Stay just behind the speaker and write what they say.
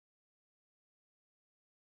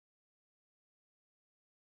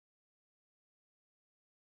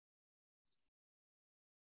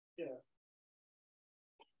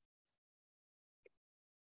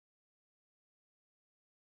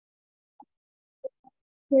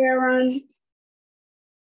Fayron,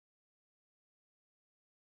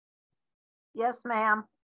 Yes, ma'am.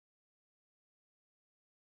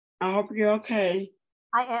 I hope you're okay.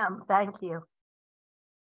 I am. Thank you.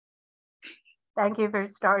 Thank you for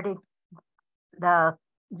starting the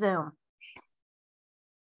Zoom.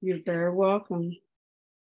 You're very welcome.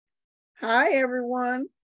 Hi, everyone.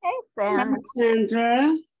 Hey, Sam. Hi,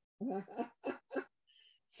 Sandra.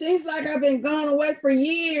 Seems like I've been gone away for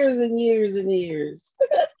years and years and years.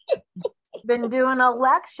 Been doing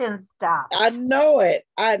election stuff. I know it.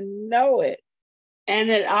 I know it. And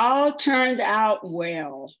it all turned out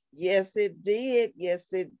well. Yes, it did.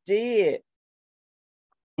 Yes, it did.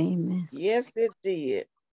 Amen. Yes, it did.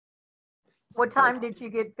 What time did you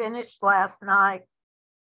get finished last night?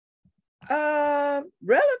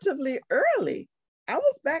 Relatively early. I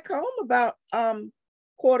was back home about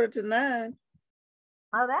 8:45.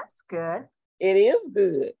 Oh, that's good. It is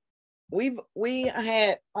good. We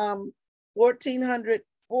had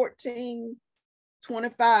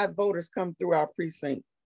 1,425 voters come through our precinct.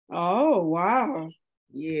 Oh, wow.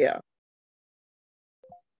 Yeah.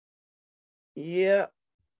 Yeah.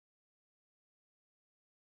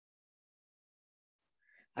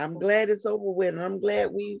 I'm glad it's over with, and I'm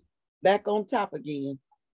glad we back on top again.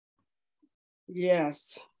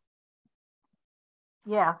 Yes.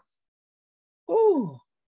 Yes. Ooh.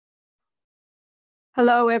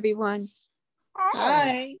 Hello, everyone.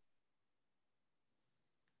 Hi.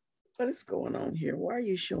 What is going on here? Why are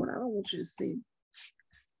you showing? I don't want you to see.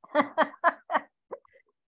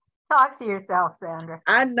 Talk to yourself, Sandra.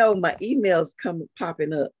 I know my emails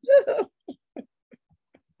popping up.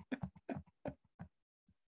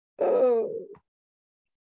 Oh.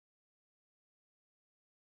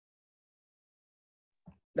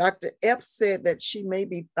 Dr. Epps said that she may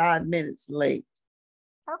be 5 minutes late.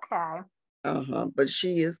 Okay. But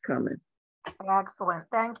she is coming. Excellent.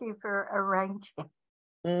 Thank you for arranging.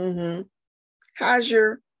 How's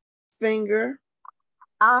your finger?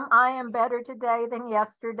 I am better today than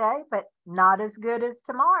yesterday, but not as good as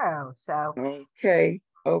tomorrow. So Okay.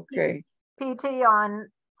 PT on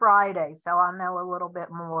Friday, so I'll know a little bit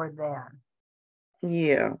more then.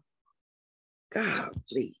 Yeah. God,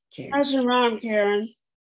 please, Karen. How's your mom, Karen?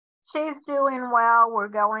 She's doing well. We're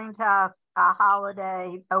going to a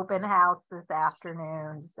holiday open house this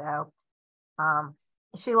afternoon. So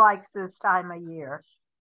she likes this time of year.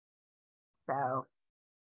 So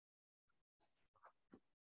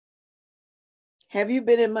have you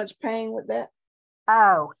been in much pain with that?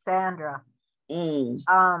 Oh, Sandra.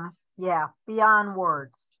 Yeah, beyond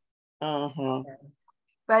words. But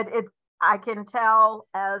I can tell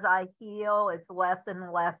as I heal, it's less and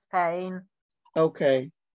less pain.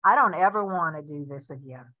 Okay. I don't ever want to do this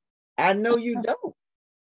again. I know you don't.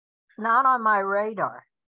 Not on my radar.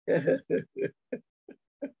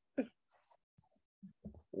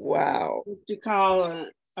 Wow. What you call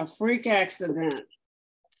a freak accident.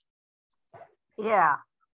 Yeah.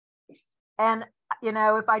 And, you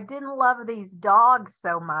know, if I didn't love these dogs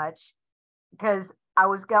so much, because I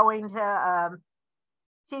was going to a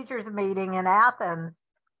teachers meeting in Athens,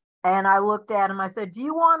 and I looked at them, I said, do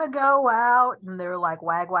you want to go out? And they're like,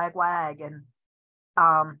 wag, wag, wag. And,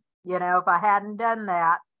 you know, if I hadn't done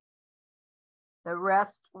that, the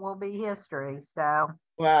rest will be history. So.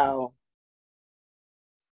 Wow.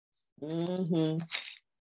 I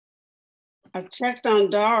checked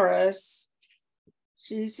on Doris.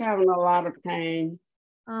 She's having a lot of pain.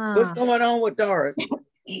 What's going on with Doris?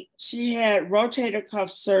 She had rotator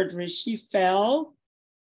cuff surgery. She fell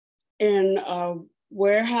in a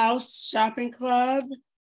warehouse shopping club.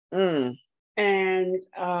 And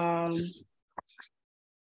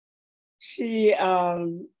she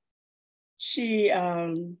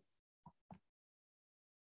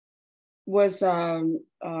was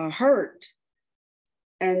hurt,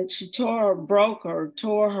 and she tore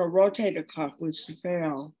her rotator cuff when she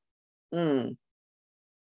fell.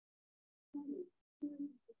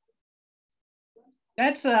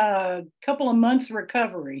 That's a couple of months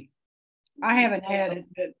recovery. I haven't had it,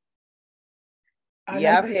 but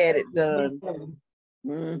yeah, I've had it done.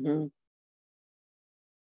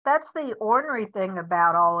 That's the ornery thing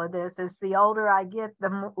about all of this is the older I get,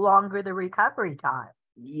 the longer the recovery time.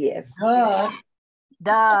 Yes. Duh,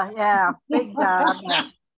 yeah, big duh.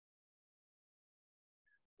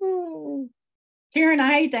 Karen,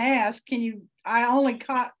 I hate to ask, I only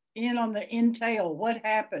caught in on the entail. What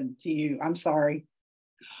happened to you? I'm sorry.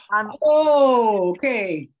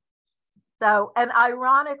 Okay. So, and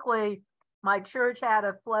ironically, my church had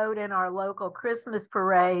a float in our local Christmas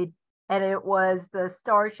parade, and it was the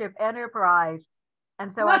Starship Enterprise.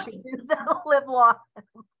 And so I could do the live long and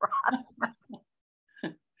prosper.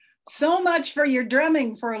 So much for your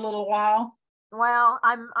drumming for a little while. Well,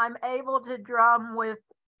 I'm able to drum with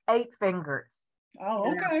 8 fingers.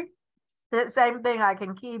 Oh, okay. The same thing, I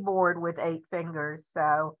can keyboard with 8 fingers.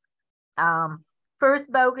 So first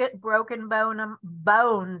broken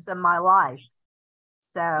bones of my life.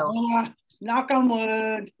 So knock on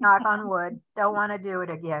wood. Knock on wood. Don't want to do it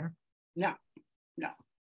again. No, no.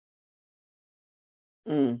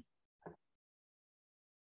 Mm.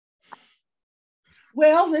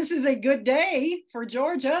 Well, this is a good day for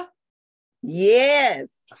Georgia.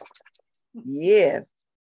 Yes. Yes.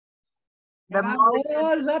 And I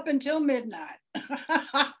was up until midnight.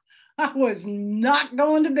 I was not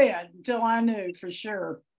going to bed until I knew for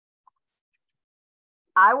sure.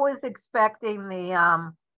 I was expecting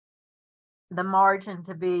the margin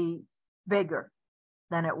to be bigger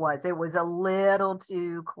than it was. It was a little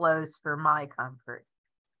too close for my comfort.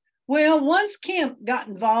 Well, once Kemp got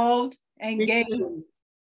involved and gave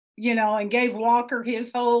Walker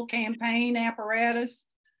his whole campaign apparatus,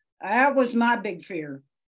 that was my big fear,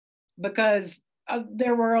 because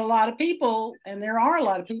there were a lot of people, and there are a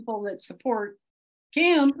lot of people that support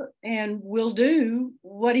Kemp and will do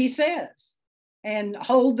what he says and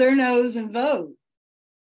hold their nose and vote.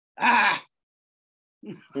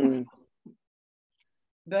 Mm.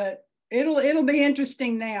 But it'll be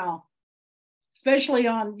interesting now, especially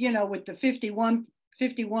on, with the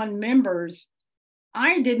 51 members.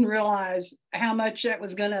 I didn't realize how much that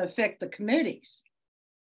was going to affect the committees.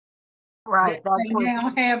 Right. They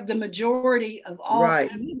now have the majority of all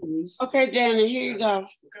committees. Okay, Danny, here you go.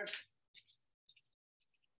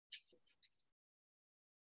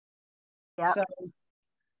 Yeah. So,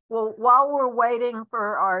 well, while we're waiting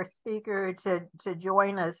for our speaker to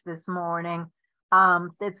join us this morning,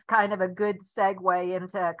 it's kind of a good segue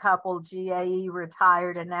into a couple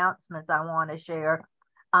GAE-Retired announcements I want to share.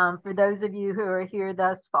 For those of you who are here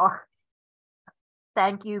thus far,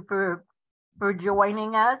 thank you for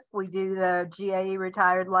joining us. We do the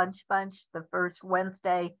GAE-Retired Lunch Bunch the first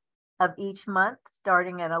Wednesday of each month,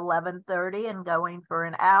 starting at 11:30 and going for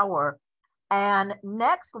an hour. And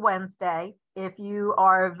next Wednesday, if you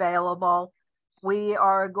are available, we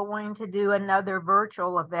are going to do another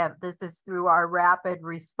virtual event. This is through our rapid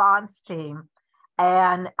response team.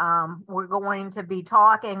 And we're going to be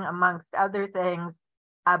talking, amongst other things,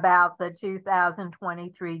 about the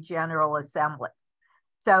 2023 General Assembly.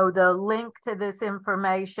 So the link to this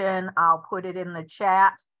information, I'll put it in the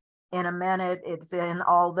chat in a minute. It's in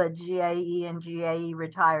all the GAE and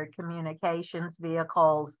GAE-Retired communications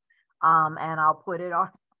vehicles. And I'll put it on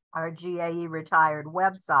our GAE-Retired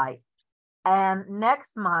website. And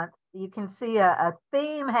next month, you can see a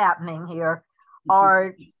theme happening here.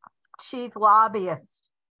 Our chief lobbyist,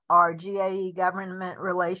 our GAE Government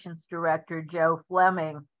Relations Director, Joe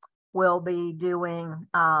Fleming, will be doing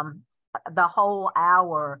the whole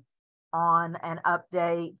hour on an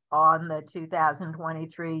update on the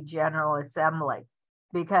 2023 General Assembly.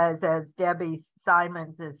 Because as Debbie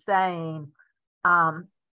Simons is saying,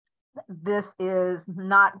 this is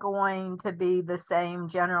not going to be the same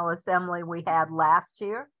General Assembly we had last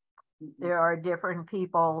year. There are different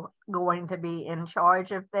people going to be in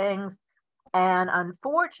charge of things. And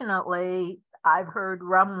unfortunately, I've heard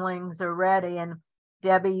rumblings already, and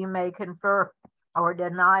Debbie, you may confirm or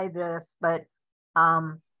deny this, but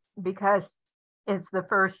because it's the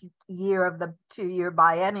first year of the 2-year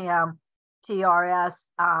biennium, TRS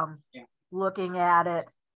looking at it,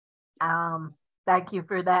 thank you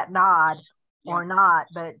for that nod, or not,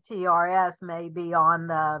 but TRS may be on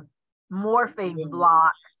the morphing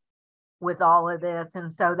block with all of this.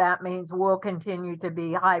 And so that means we'll continue to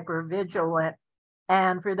be hyper vigilant.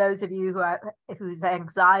 And for those of you whose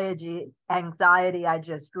anxiety I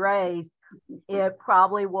just raised, it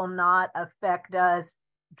probably will not affect us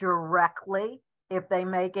directly if they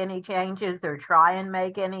make any changes or try and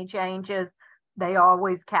make any changes. They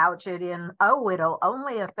always couch it in, oh, it'll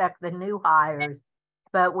only affect the new hires.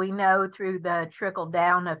 But we know through the trickle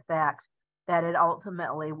down effect that it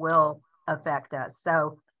ultimately will affect us.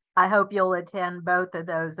 So I hope you'll attend both of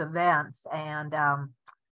those events. And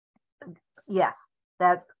yes,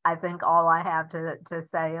 that's, I think, all I have to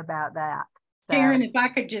say about that. So, Karen, if I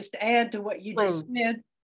could just add to what you just said,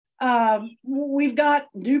 we've got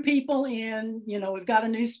new people in, we've got a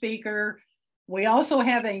new speaker. We also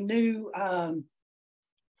have a new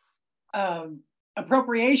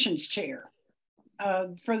appropriations chair.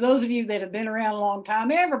 For those of you that have been around a long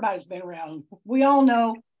time, everybody's been around. We all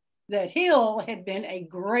know that Hill had been a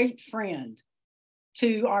great friend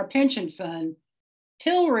to our pension fund.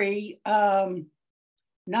 Tillery,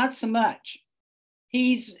 not so much.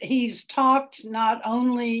 He's talked not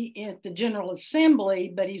only at the General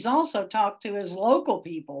Assembly, but he's also talked to his local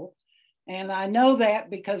people. And I know that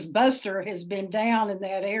because Buster has been down in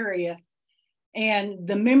that area and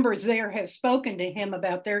the members there have spoken to him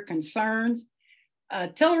about their concerns.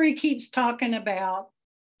 Tillery keeps talking about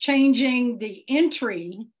changing the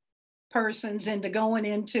entry persons into going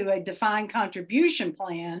into a defined contribution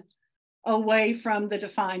plan away from the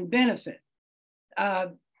defined benefit.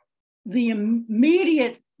 The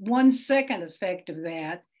immediate 1 second effect of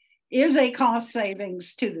that is a cost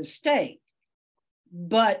savings to the state,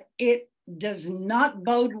 but it does not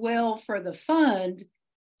bode well for the fund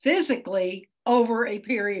physically over a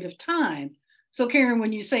period of time. So Karen,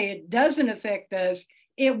 when you say it doesn't affect us,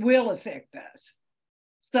 it will affect us.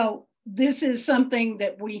 So this is something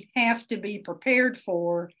that we have to be prepared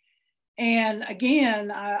for. And again,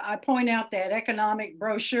 I point out that economic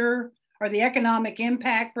brochure or the economic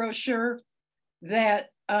impact brochure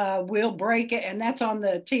that will break it, and that's on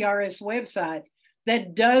the TRS website,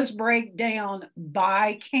 that does break down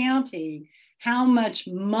by county how much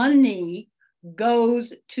money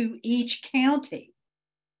goes to each county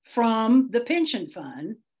from the pension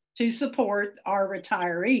fund to support our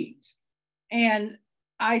retirees. And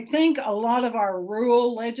I think a lot of our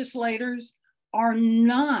rural legislators are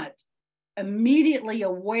not immediately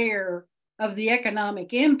aware of the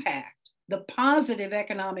economic impact, the positive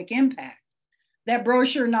economic impact. That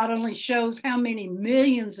brochure not only shows how many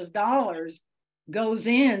millions of dollars goes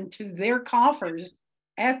into their coffers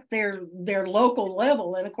at their local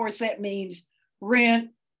level. And of course, that means rent,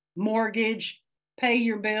 mortgage, pay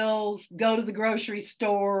your bills, go to the grocery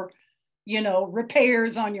store,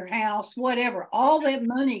 repairs on your house, whatever. All that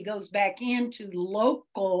money goes back into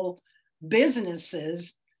local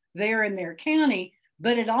businesses there in their county,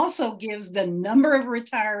 but it also gives the number of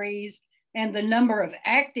retirees and the number of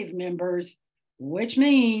active members, which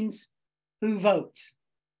means who votes.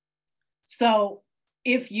 So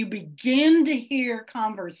if you begin to hear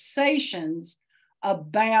conversations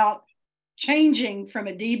about changing from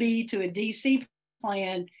a DB to a DC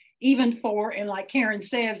plan, even for, and like Karen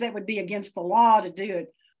says, that would be against the law to do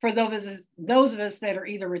it for those of us that are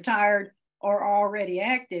either retired or already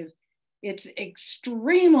active, it's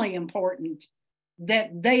extremely important that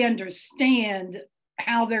they understand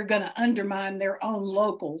how they're going to undermine their own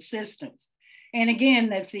local systems. And again,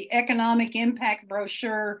 that's the economic impact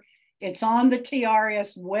brochure. It's on the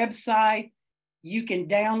TRS website. You can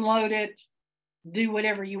download it, do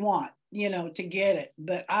whatever you want, to get it.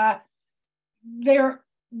 But there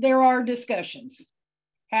are discussions.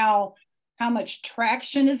 How much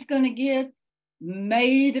traction it's going to get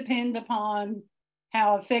may depend upon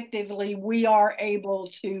how effectively we are able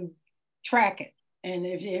to track it. And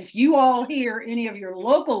if you all hear any of your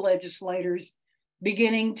local legislators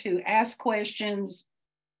beginning to ask questions,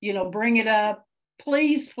 bring it up,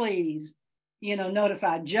 please,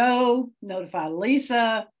 notify Joe, notify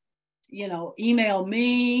Lisa, email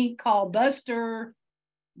me, call Buster.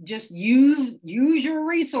 Just use your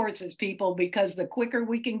resources, people, because the quicker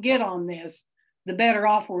we can get on this, the better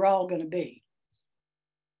off we're all going to be.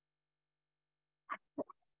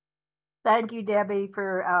 Thank you, Debbie,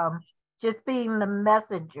 for just being the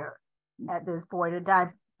messenger at this point in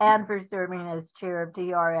time and for serving as chair of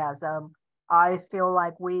TRS. I always feel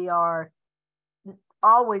like we are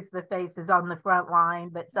always the faces on the front line,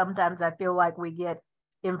 but sometimes I feel like we get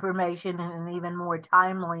information in an even more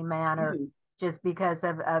timely manner just because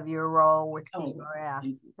of your role with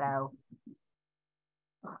TRS. So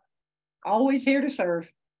always here to serve.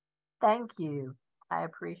 Thank you. I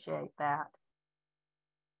appreciate that.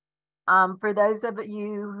 For those of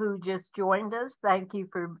you who just joined us, thank you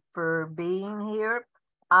for being here.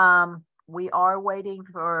 We are waiting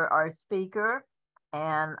for our speaker,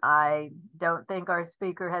 and I don't think our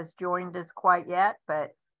speaker has joined us quite yet,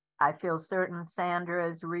 but I feel certain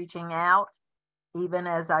Sandra is reaching out even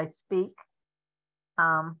as I speak.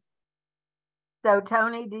 So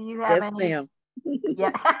Tony, do you have any? Yes, ma'am.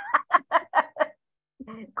 Yeah.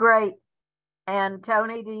 Great. And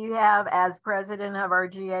Tony, do you have, as president of our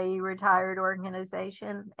GAE-Retired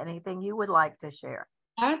organization, anything you would like to share?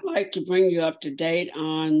 I'd like to bring you up to date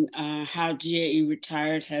on how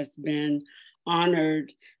GAE-Retired has been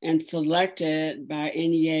honored and selected by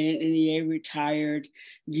NEA and NEA-Retired.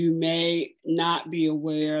 You may not be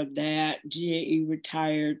aware that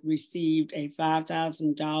GAE-Retired received a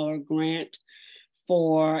 $5,000 grant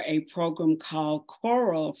for a program called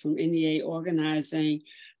Coral from NEA Organizing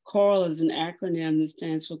CORAL is an acronym that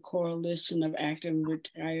stands for Coalition of Active and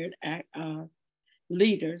Retired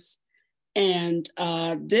Leaders. And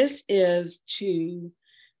this is to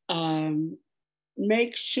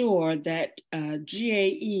make sure that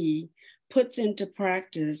GAE puts into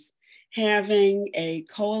practice having a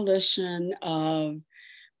coalition of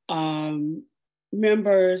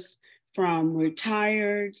members from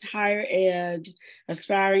retired, higher ed,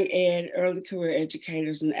 aspiring ed, early career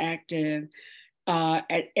educators, and active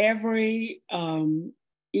at every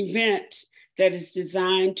event that is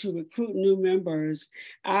designed to recruit new members.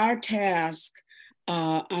 Our task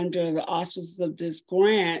under the auspices of this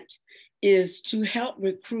grant is to help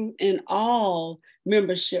recruit in all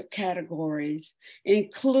membership categories,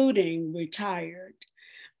 including retired.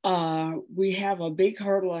 We have a big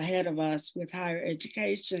hurdle ahead of us with higher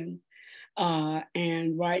education.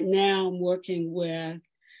 And right now I'm working with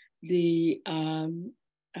the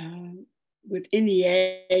with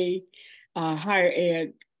NEA higher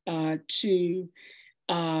ed to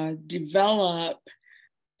develop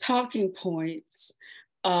talking points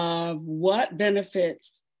of what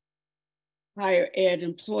benefits higher ed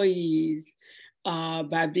employees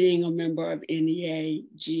by being a member of NEA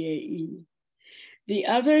GAE. The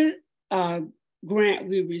other grant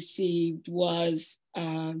we received was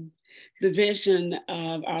the vision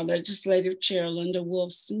of our legislative chair, Linda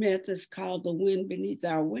Wolf Smith. Is called The Wind Beneath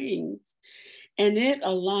Our Wings. And it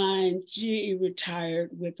aligns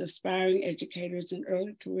GAE-Retired with aspiring educators and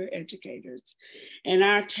early career educators. And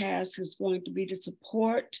our task is going to be to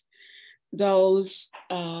support those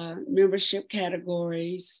membership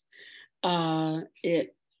categories.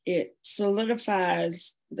 It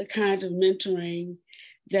solidifies the kind of mentoring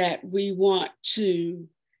that we want to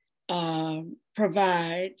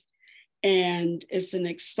provide. And it's an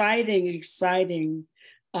exciting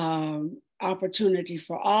opportunity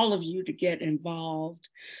for all of you to get involved.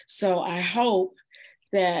 So I hope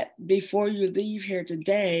that before you leave here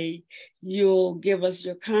today, you'll give us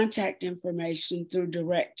your contact information through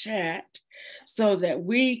direct chat so that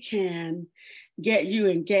we can get you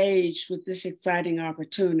engaged with this exciting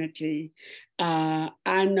opportunity.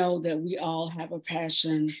 I know that we all have a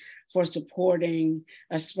passion for supporting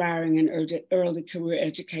aspiring and early career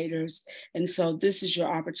educators. And so this is your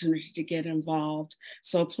opportunity to get involved.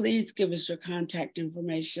 So please give us your contact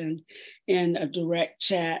information in a direct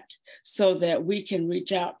chat so that we can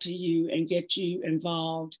reach out to you and get you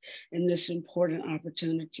involved in this important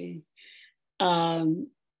opportunity. Our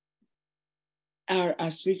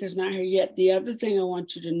speaker's not here yet. The other thing I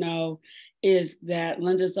want you to know is that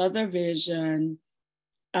Linda's other vision,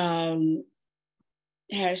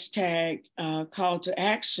 hashtag call to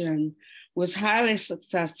action, was highly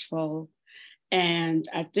successful. And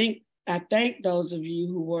I thank those of you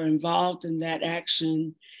who were involved in that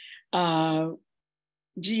action.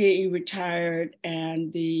 GAE-Retired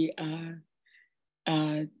and the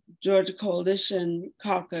Georgia Coalition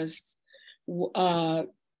Caucus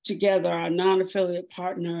together, our non-affiliate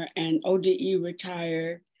partner, and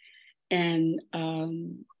ODE-Retired, and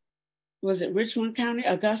was it Richmond County,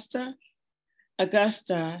 Augusta,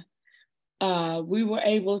 we were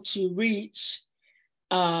able to reach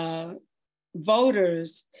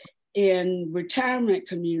voters in retirement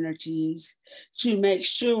communities to make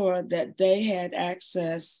sure that they had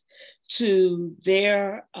access to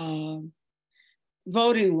their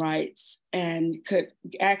voting rights and could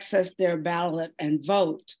access their ballot and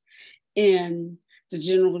vote in the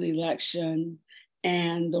general election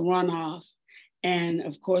and the runoff. And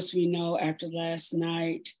of course, we know after last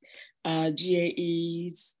night,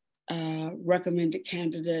 GAE's recommended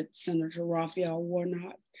candidate, Senator Raphael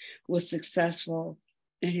Warnock, was successful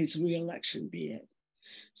in his re-election bid.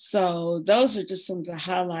 So those are just some of the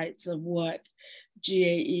highlights of what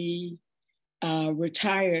GAE-Retired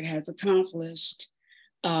has accomplished.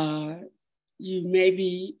 You may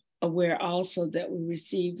be aware also that we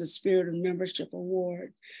received the Spirit of Membership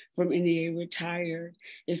Award from NEA-Retired.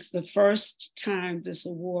 It's the first time this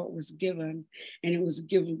award was given, and it was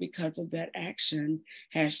given because of that action,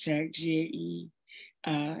 hashtag GAE,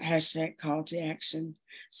 hashtag call to action.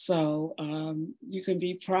 So you can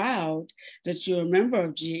be proud that you're a member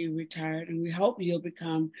of GAE-Retired, and we hope you'll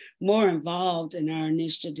become more involved in our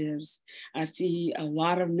initiatives. I see a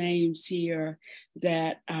lot of names here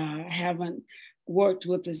that haven't worked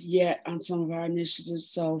with us yet on some of our initiatives.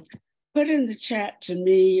 So put in the chat to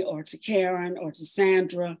me or to Karen or to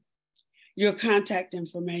Sandra your contact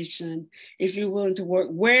information if you're willing to work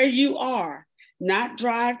where you are, not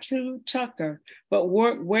drive to Tucker, but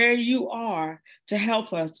work where you are to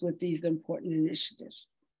help us with these important initiatives.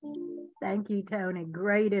 Thank you, Tony.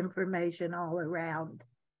 Great information all around.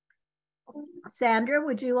 Sandra,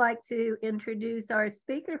 would you like to introduce our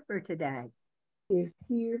speaker for today? Is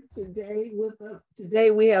here today with us.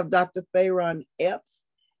 Today we have Dr. Fayron Epps.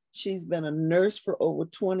 She's been a nurse for over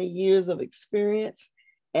 20 years of experience,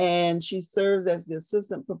 and she serves as the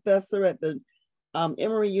assistant professor at the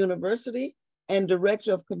Emory University and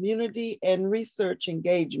director of community and research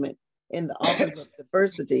engagement in the Office of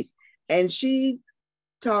Diversity. And she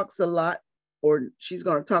talks a lot, or she's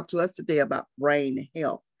going to talk to us today about brain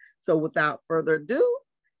health. So without further ado,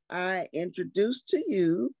 I introduce to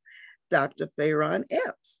you Dr. Fayron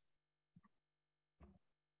Epps.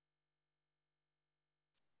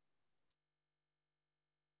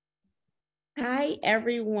 Hi,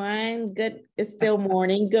 everyone. It's still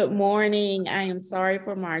morning. Good morning. I am sorry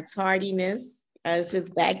for my tardiness. It's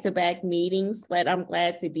just back-to-back meetings, but I'm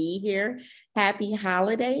glad to be here. Happy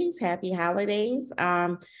holidays. Happy holidays.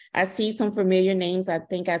 I see some familiar names. I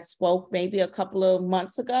think I spoke maybe a couple of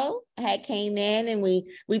months ago. I had came in and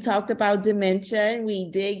we talked about dementia and we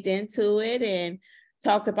digged into it and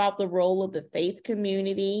talked about the role of the faith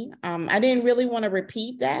community. I didn't really want to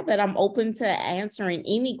repeat that, but I'm open to answering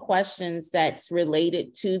any questions that's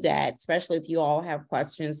related to that, especially if you all have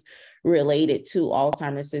questions related to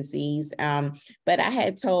Alzheimer's disease. But I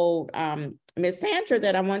had told Ms. Sandra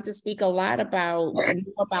that I want to speak a lot about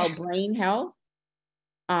brain health,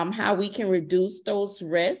 how we can reduce those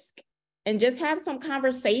risks, and just have some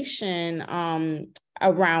conversation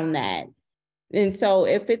around that. And so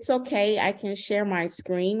if it's okay, I can share my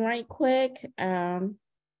screen right quick. Let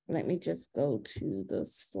me just go to the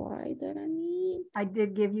slide that I need. I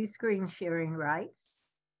did give you screen sharing rights.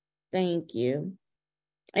 Thank you.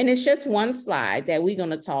 And it's just one slide that we're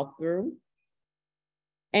going to talk through.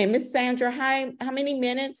 And Miss Sandra, how many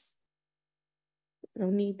minutes? I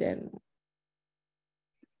don't need that.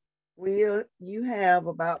 You have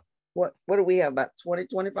about, what do we have, about 20,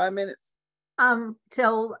 25 minutes?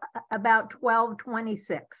 Till about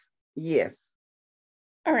 12:26. Yes.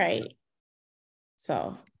 All right.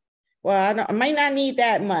 So, well, I might not need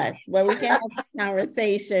that much, but we can have a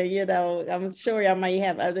conversation, you know. I'm sure I might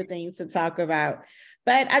have other things to talk about.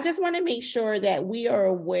 But I just want to make sure that we are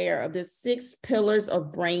aware of the 6 pillars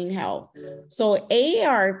of brain health. So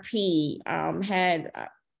AARP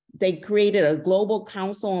they created a global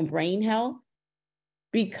council on brain health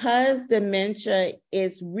because dementia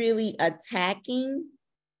is really attacking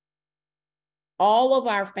all of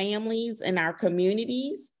our families and our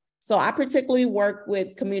communities. So I particularly work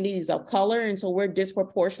with communities of color, and so we're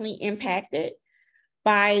disproportionately impacted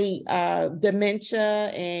by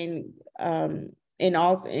dementia and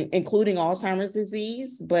also including Alzheimer's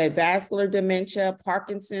disease, but vascular dementia,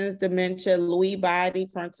 Parkinson's dementia, Lewy body,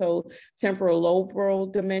 frontal temporal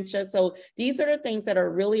lobar dementia. So these are the things that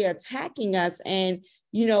are really attacking us. And,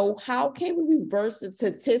 you know, how can we reverse the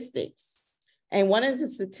statistics? And one of the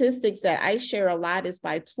statistics that I share a lot is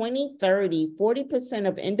by 2030, 40%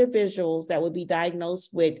 of individuals that will be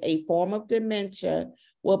diagnosed with a form of dementia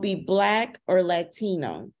will be Black or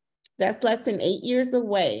Latino. That's less than 8 years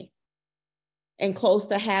away, and close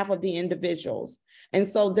to half of the individuals. And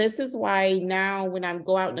so this is why now when I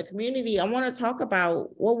go out in the community, I want to talk about,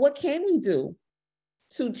 well, what can we do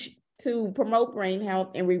to promote brain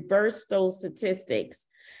health and reverse those statistics?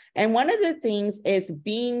 And one of the things is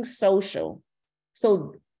being social.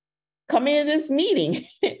 So coming to this meeting,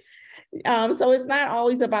 so it's not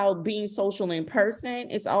always about being social in person.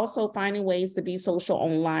 It's also finding ways to be social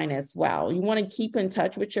online as well. You want to keep in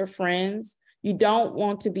touch with your friends. You don't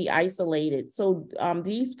want to be isolated. So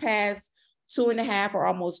these past 2.5 or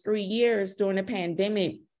almost 3 years during the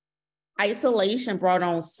pandemic, isolation brought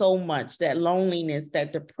on so much, that loneliness,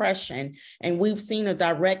 that depression, and we've seen a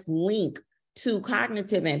direct link to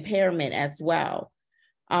cognitive impairment as well.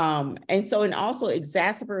 And so it also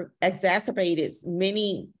exacerbated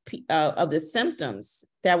many of the symptoms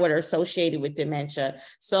that were associated with dementia.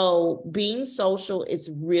 So being social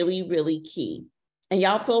is really, really key. And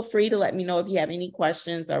y'all feel free to let me know if you have any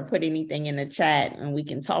questions or put anything in the chat and we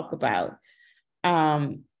can talk about.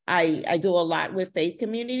 I do a lot with faith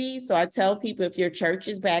communities. So I tell people, if your church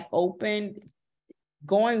is back open,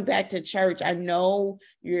 going back to church, I know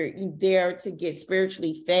you're there to get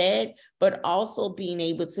spiritually fed, but also being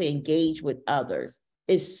able to engage with others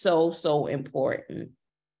is so, so important.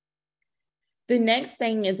 The next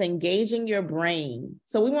thing is engaging your brain.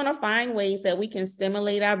 So we want to find ways that we can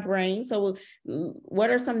stimulate our brain. So what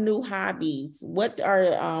are some new hobbies? What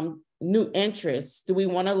are new interests? Do we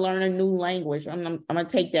want to learn a new language? I'm going to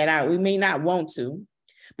take that out. We may not want to,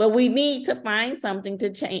 but we need to find something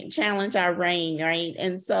to challenge our brain, right?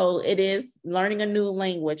 And so it is learning a new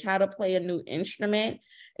language, how to play a new instrument.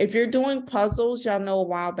 If you're doing puzzles, y'all know a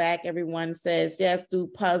while back, everyone says, yes, do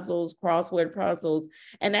puzzles, crossword puzzles,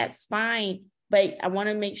 and that's fine. But I want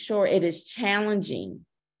to make sure it is challenging,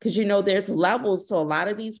 because, you know, there's levels to a lot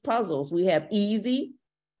of these puzzles. We have easy,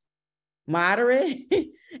 moderate,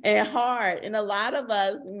 and hard. And a lot of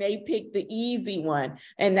us may pick the easy one,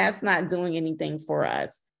 and that's not doing anything for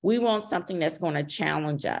us. We want something that's going to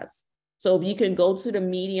challenge us. So if you can go to the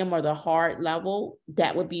medium or the hard level,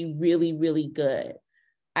 that would be really, really good.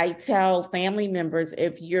 I tell family members,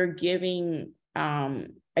 if you're giving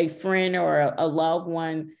a friend or a loved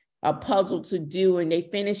one a puzzle to do and they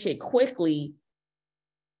finish it quickly,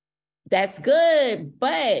 that's good,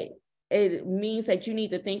 but it means that you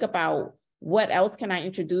need to think about what else can I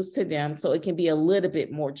introduce to them so it can be a little bit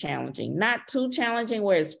more challenging. Not too challenging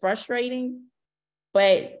where it's frustrating,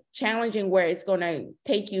 but challenging where it's going to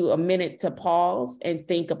take you a minute to pause and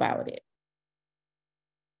think about it.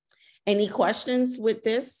 Any questions with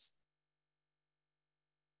this?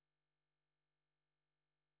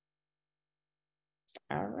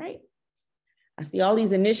 All right. I see all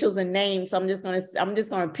these initials and names, so I'm just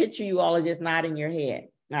gonna picture you all are just nodding your head.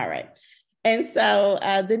 All right. And so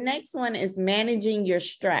the next one is managing your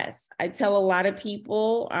stress. I tell a lot of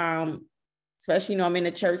people, especially, you know, I'm in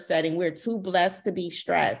a church setting, we're too blessed to be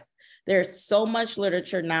stressed. There's so much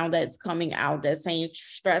literature now that's coming out that's saying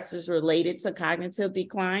stress is related to cognitive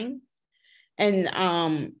decline. And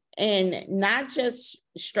not just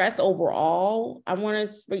stress overall. I want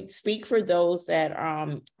to speak for those that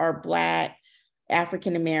are Black,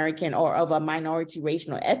 African American, or of a minority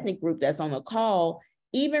racial or ethnic group that's on the call.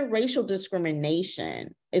 Even racial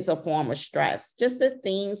discrimination is a form of stress. Just the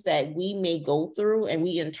things that we may go through and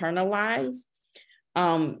we internalize.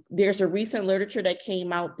 There's a recent literature that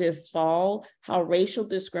came out this fall, how racial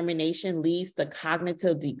discrimination leads to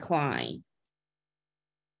cognitive decline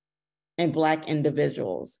in Black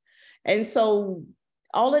individuals. And so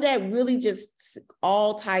all of that really just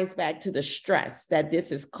all ties back to the stress that this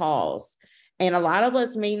has caused. And a lot of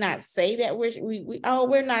us may not say that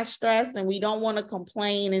we're not stressed and we don't want to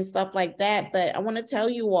complain and stuff like that. But I want to tell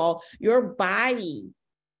you all, your body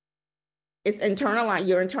is you're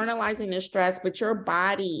internalizing the stress, but your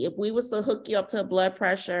body, if we was to hook you up to blood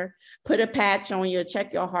pressure, put a patch on you,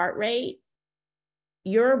 check your heart rate,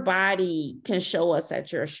 your body can show us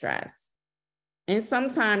that you're stressed. And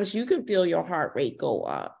sometimes you can feel your heart rate go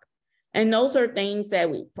up. And those are things that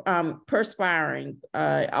perspiring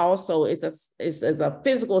also is a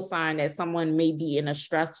physical sign that someone may be in a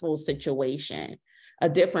stressful situation, a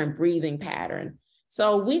different breathing pattern.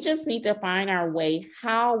 So we just need to find our way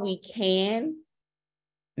how we can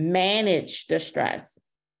manage the stress.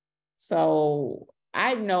 So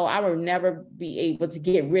I know I will never be able to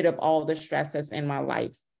get rid of all the stress that's in my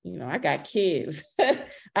life. You know, I got kids.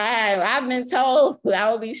 I've been told I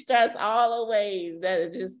will be stressed all the ways.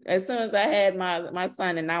 That just as soon as I had my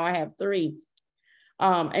son, and now I have 3.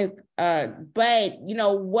 But you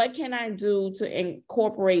know, what can I do to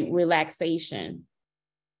incorporate relaxation,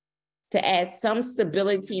 to add some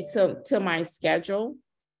stability to my schedule?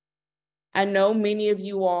 I know many of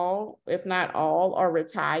you all, if not all, are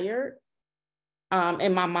retired.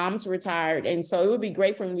 And my mom's retired. And so it would be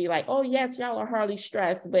great for me to be like, oh yes, y'all are hardly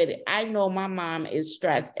stressed. But I know my mom is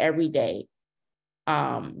stressed every day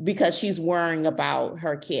because she's worrying about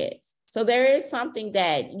her kids. So there is something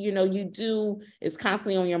that, you know, you do is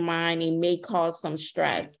constantly on your mind and may cause some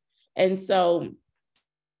stress. And so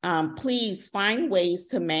please find ways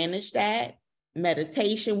to manage that.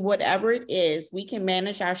 Meditation, whatever it is, we can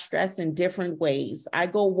manage our stress in different ways. I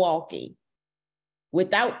go walking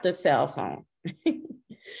without the cell phone.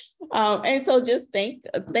 And so just think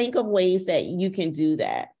of ways that you can do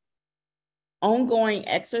that. Ongoing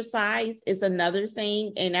exercise is another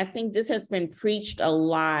thing. And I think this has been preached a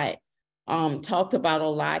lot, talked about a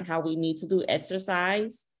lot, how we need to do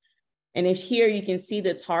exercise. And if here you can see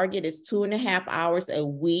the target is 2.5 hours a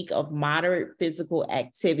week of moderate physical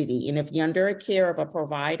activity. And if you're under a care of a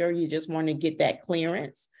provider, you just want to get that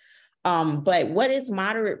clearance. But what is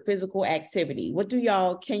moderate physical activity?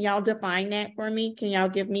 Can y'all define that for me? Can y'all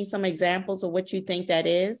give me some examples of what you think that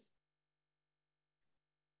is?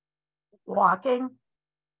 Walking.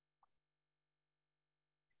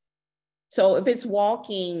 So if it's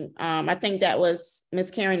walking, I think that was Miss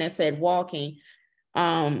Karen that said walking.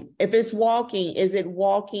 If it's walking, is it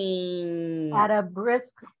walking at a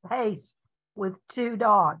brisk pace with 2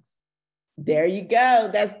 dogs? There you go.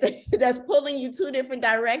 That's pulling you 2 different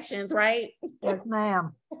directions, right? Yes,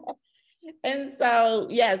 ma'am. And so,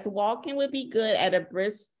 yes, walking would be good at a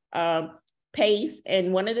brisk pace.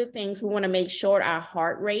 And one of the things we want to make sure our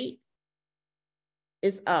heart rate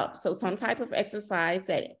is up. So some type of exercise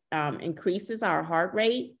that increases our heart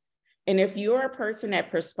rate. And if you're a person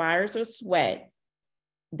that perspires or sweat,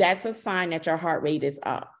 that's a sign that your heart rate is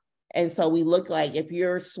up. And so we look like if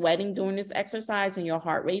you're sweating during this exercise and your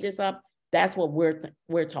heart rate is up, that's what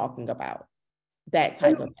we're talking about, that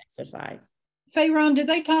type of exercise. Fayron, did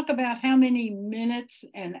they talk about how many minutes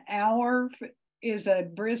an hour is a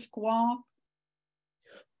brisk walk?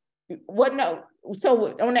 What? No.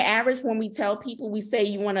 So on the average, when we tell people, we say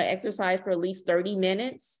you want to exercise for at least 30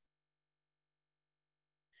 minutes.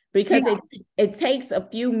 Because it takes a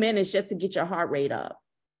few minutes just to get your heart rate up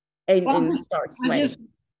and start sweating.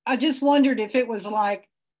 I just wondered if it was like,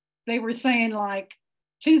 they were saying like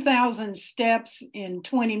 2,000 steps in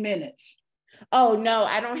 20 minutes. Oh, no,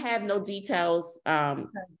 I don't have no details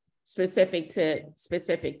specific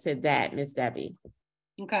to that, Miss Debbie.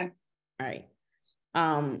 Okay. All right.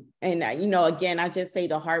 And you know, again, I just say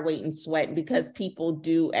the heart rate and sweat because people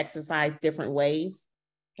do exercise different ways.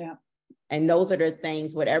 Yeah. And those are the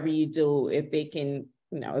things, whatever you do, if it can,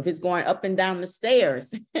 you know, if it's going up and down the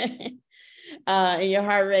stairs and your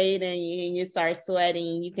heart rate and you start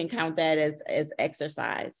sweating, you can count that as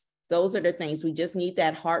exercise. Those are the things. We just need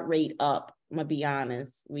that heart rate up. I'm gonna be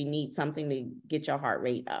honest. We need something to get your heart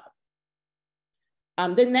rate up.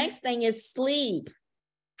 The next thing is sleep.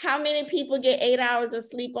 How many people get 8 hours of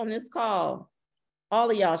sleep on this call? All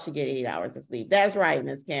of y'all should get 8 hours of sleep. That's right,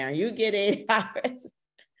 Miss Karen. You get 8 hours.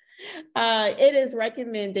 It is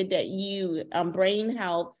recommended that you brain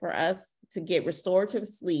health for us to get restorative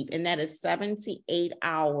sleep, and that is 7 to 8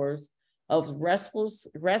 hours of restful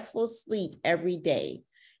sleep every day.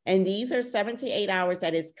 And these are 7 to 8 hours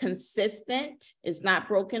that is consistent. It's not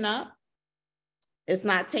broken up. It's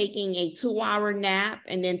not taking a 2-hour nap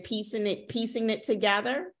and then piecing it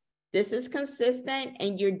together. This is consistent,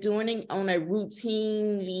 and you're doing it on a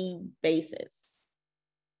routinely basis.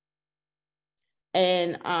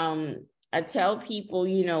 And I tell people,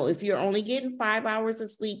 you know, if you're only getting 5 hours of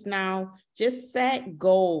sleep now, just set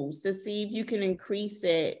goals to see if you can increase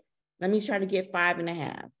it. Let me try to get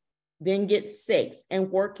 5.5, then get 6,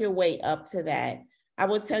 and work your way up to that. I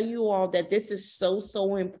will tell you all that this is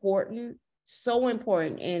so important, so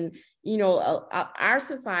important. And, you know, our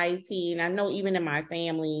society, and I know even in my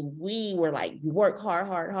family, we were like, work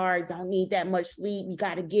hard, don't need that much sleep. You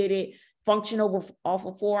got to get it. Function off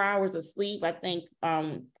of 4 hours of sleep. I think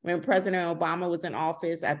when President Obama was in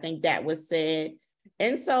office, I think that was said.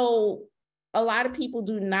 And so a lot of people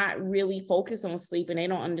do not really focus on sleep, and they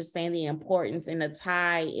don't understand the importance and the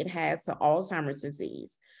tie it has to Alzheimer's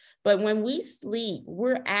disease. But when we sleep,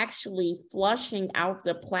 we're actually flushing out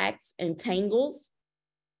the plaques and tangles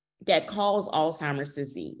that cause Alzheimer's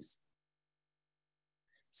disease.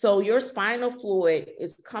 So your spinal fluid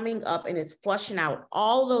is coming up and it's flushing out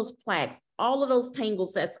all those plaques, all of those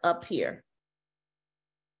tangles that's up here.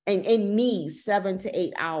 And it needs 7 to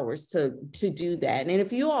 8 hours to do that. And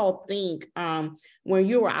if you all think when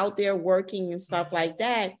you were out there working and stuff like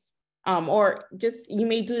that, or just you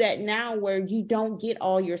may do that now where you don't get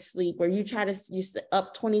all your sleep, where you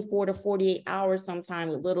up 24 to 48 hours sometime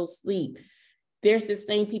with little sleep. There's this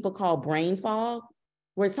thing people call brain fog,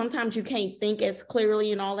 where sometimes you can't think as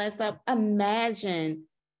clearly and all that stuff. Imagine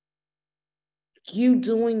you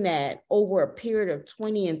doing that over a period of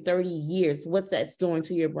 20 and 30 years, what's that's doing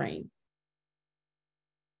to your brain.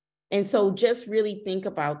 And so just really think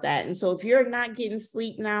about that. And so if you're not getting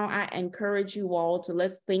sleep now, I encourage you all to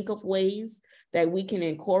let's think of ways that we can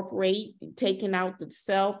incorporate taking out the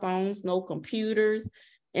cell phones, no computers,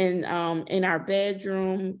 and in our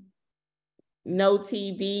bedroom, no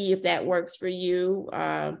TV, if that works for you.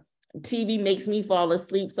 TV makes me fall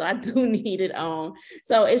asleep, so I do need it on.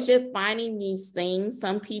 So it's just finding these things.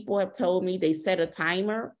 Some people have told me they set a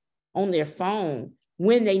timer on their phone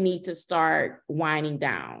when they need to start winding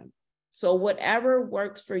down. So whatever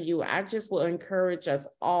works for you, I just will encourage us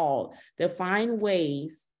all to find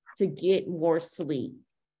ways to get more sleep.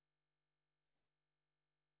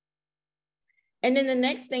 And then the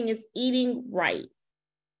next thing is eating right.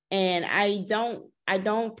 And I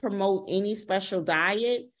don't promote any special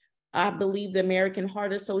diet. I believe the American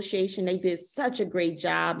Heart Association, they did such a great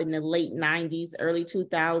job in the late 90s, early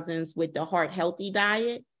 2000s with the heart healthy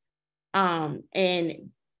diet. And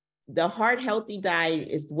the heart healthy diet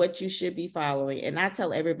is what you should be following. And I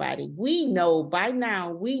tell everybody, we know by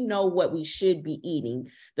now, we know what we should be eating.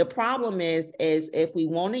 The problem is if we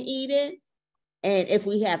want to eat it and if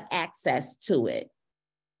we have access to it.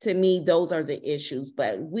 To me, those are the issues,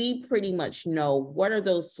 but we pretty much know what are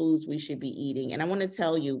those foods we should be eating. And I want to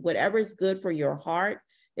tell you, whatever is good for your heart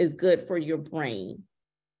is good for your brain.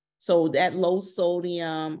 So that low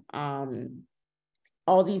sodium,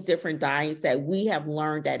 all these different diets that we have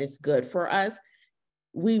learned that is good for us,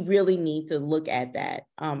 we really need to look at that.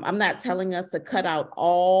 I'm not telling us to cut out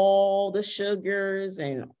all the sugars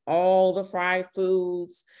and all the fried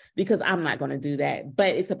foods, because I'm not going to do that,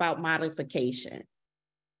 but it's about modification.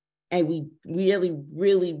 And we really,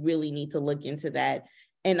 really, really need to look into that.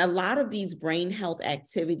 And a lot of these brain health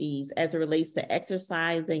activities as it relates to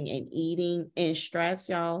exercising and eating and stress,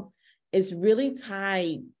 y'all, is really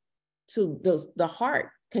tied to the heart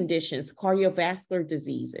conditions, cardiovascular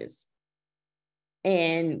diseases.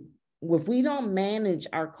 And if we don't manage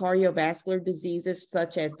our cardiovascular diseases,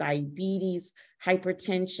 such as diabetes,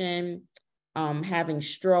 hypertension, having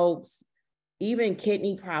strokes, even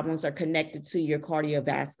kidney problems are connected to your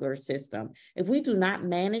cardiovascular system. If we do not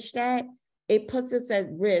manage that, it puts us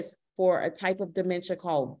at risk for a type of dementia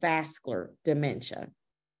called vascular dementia.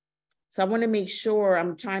 So I want to make sure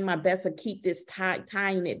I'm trying my best to keep this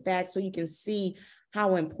tying it back so you can see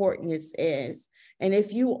how important this is. And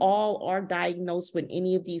if you all are diagnosed with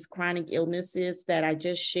any of these chronic illnesses that I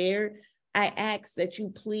just shared, I ask that you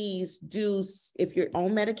please do, if you're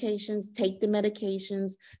on medications, take the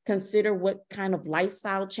medications, consider what kind of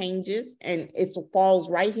lifestyle changes, and it falls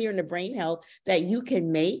right here in the brain health, that you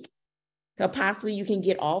can make. Possibly you can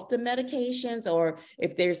get off the medications, or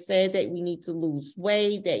if they're said that we need to lose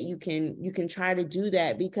weight, that you can try to do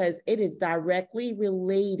that, because it is directly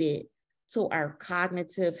related to our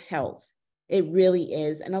cognitive health. It really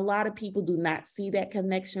is. And a lot of people do not see that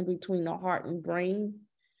connection between the heart and brain,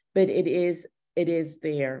 but it is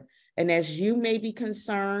there. And as you may be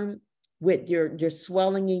concerned with your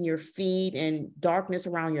swelling in your feet and darkness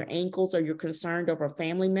around your ankles, or you're concerned over a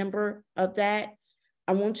family member of that,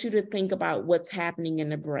 I want you to think about what's happening in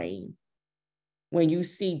the brain when you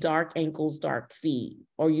see dark ankles, dark feet,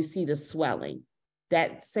 or you see the swelling.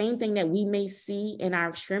 That same thing that we may see in our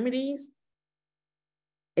extremities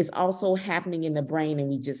is also happening in the brain, and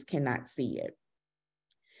we just cannot see it.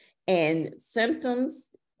 And symptoms,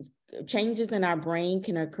 changes in our brain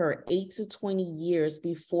can occur 8 to 20 years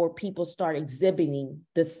before people start exhibiting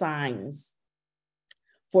the signs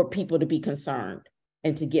for people to be concerned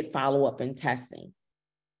and to get follow-up and testing.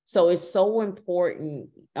 So it's so important,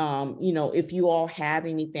 if you all have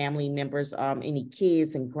any family members, any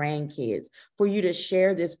kids and grandkids, for you to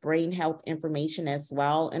share this brain health information as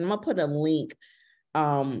well. And I'm gonna put a link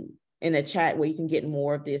in the chat where you can get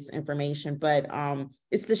more of this information, but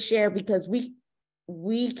it's to share, because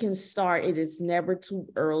we can start, it is never too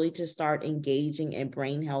early to start engaging in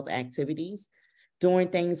brain health activities, doing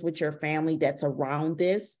things with your family that's around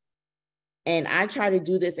this. And I try to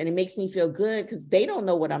do this, and it makes me feel good because they don't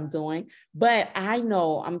know what I'm doing, but I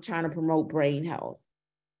know I'm trying to promote brain health,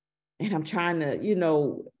 and I'm trying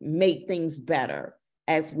to, make things better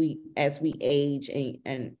as we age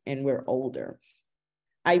and we're older.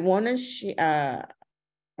 I want to, I'm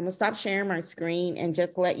gonna stop sharing my screen and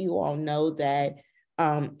just let you all know that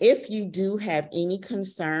if you do have any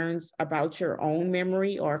concerns about your own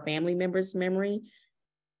memory or a family member's memory,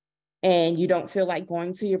 and you don't feel like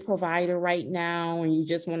going to your provider right now, and you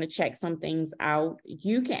just want to check some things out,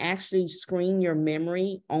 you can actually screen your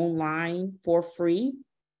memory online for free.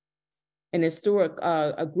 And it's through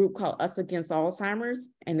a group called Us Against Alzheimer's,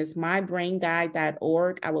 and it's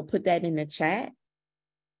mybrainguide.org. I will put that in the chat.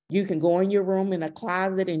 You can go in your room in a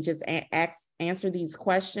closet and just answer these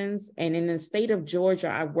questions. And in the state of Georgia,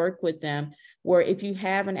 I work with them where if you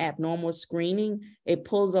have an abnormal screening, it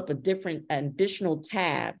pulls up an additional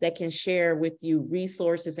tab that can share with you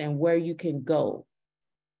resources and where you can go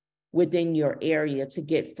within your area to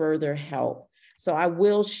get further help. So I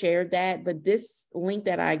will share that, but this link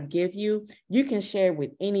that I give you, you can share with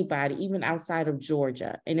anybody, even outside of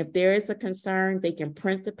Georgia. And if there is a concern, they can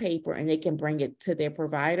print the paper and they can bring it to their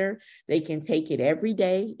provider. They can take it every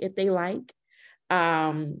day if they like,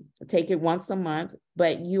 take it once a month.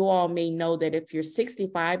 But you all may know that if you're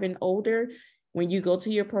 65 and older, when you go to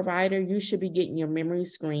your provider, you should be getting your memory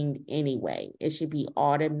screened anyway. It should be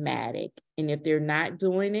automatic. And if they're not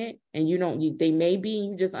doing it and they may be,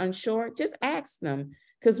 and you're just unsure, just ask them.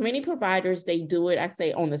 Because many providers, they do it, I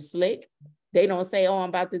say, on the slick. They don't say, oh, I'm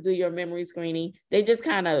about to do your memory screening. They just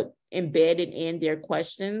kind of embed it in their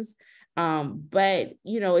questions. But,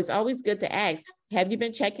 it's always good to ask, have you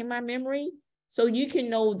been checking my memory? So you can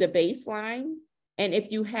know the baseline. And if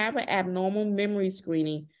you have an abnormal memory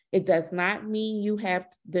screening, it does not mean you have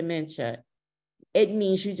dementia. It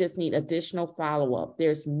means you just need additional follow-up.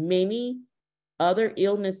 There's many other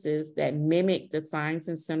illnesses that mimic the signs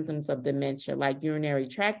and symptoms of dementia, like urinary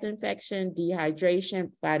tract infection,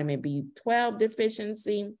 dehydration, vitamin B12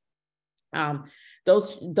 deficiency,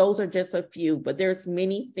 Those are just a few, but there's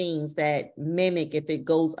many things that mimic if it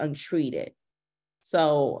goes untreated.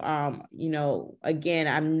 So, again,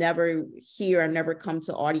 I'm never here. I never come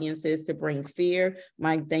to audiences to bring fear.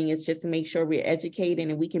 My thing is just to make sure we're educated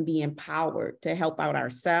and we can be empowered to help out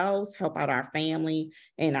ourselves, help out our family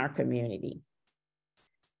and our community.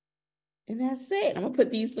 And that's it. I'm gonna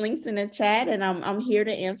put these links in the chat, and I'm here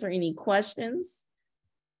to answer any questions.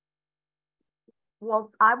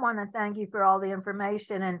 Well, I want to thank you for all the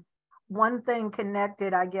information. And one thing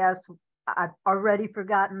connected, I guess, I've already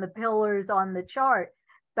forgotten the pillars on the chart,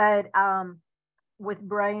 but with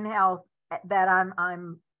brain health that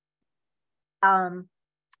I'm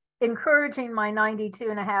encouraging my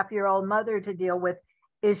 92-and-a-half-year-old mother to deal with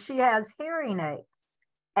is she has hearing aids.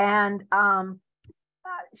 And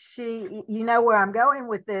she, where I'm going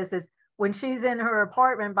with this is when she's in her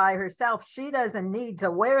apartment by herself, she doesn't need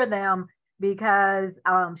to wear them because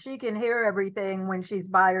she can hear everything when she's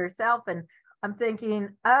by herself. And I'm thinking,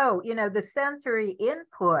 the sensory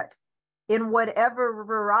input in whatever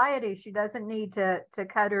variety, she doesn't need to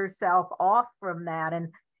cut herself off from that. And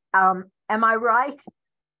am I right?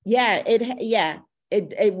 Yeah,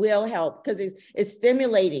 it will help because it's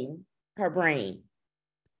stimulating her brain.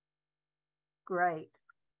 Great.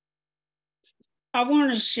 I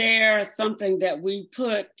want to share something that we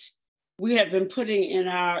have been putting in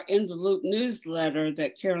our In the Loop newsletter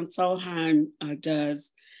that Karen Solheim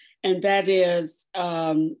does, and that is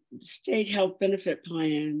State Health Benefit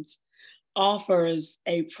Plans offers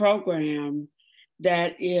a program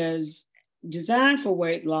that is designed for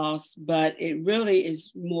weight loss, but it really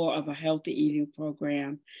is more of a healthy eating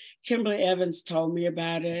program. Kimberly Evans told me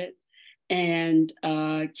about it. And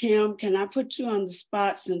Kim, can I put you on the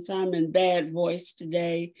spot since I'm in bad voice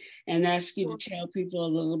today and ask you to tell people a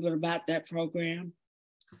little bit about that program?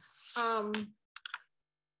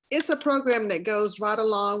 It's a program that goes right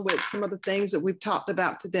along with some of the things that we've talked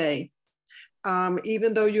about today.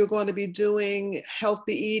 Even though you're going to be doing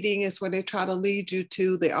healthy eating is where they try to lead you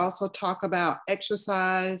to. They also talk about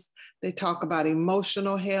exercise. They talk about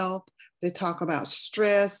emotional health. They talk about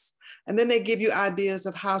stress. And then they give you ideas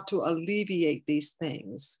of how to alleviate these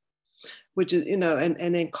things, which is,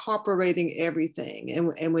 and incorporating everything.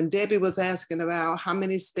 And when Debbie was asking about how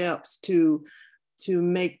many steps to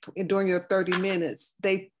make during your 30 minutes,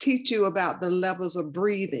 they teach you about the levels of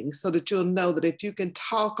breathing so that you'll know that if you can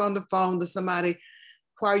talk on the phone to somebody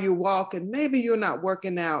while you're walking, maybe you're not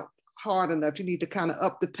working out hard enough. You need to kind of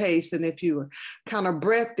up the pace. And if you're kind of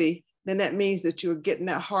breathy, then that means that you're getting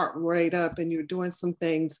that heart rate up and you're doing some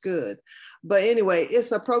things good. But anyway,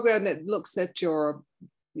 it's a program that looks at your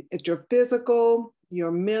physical, your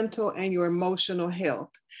mental, and your emotional health.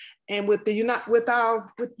 And with United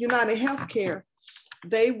Healthcare,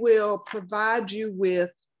 they will provide you with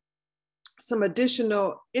some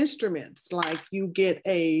additional instruments, like you get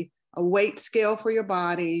a weight scale for your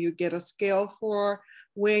body, you get a scale for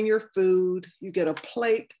weighing your food, you get a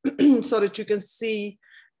plate so that you can see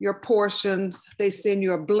your portions. They send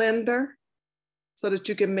you a blender so that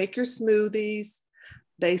you can make your smoothies.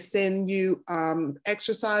 They send you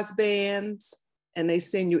exercise bands, and they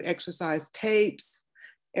send you exercise tapes.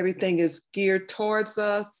 Everything is geared towards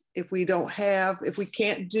us. If we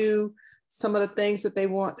can't do some of the things that they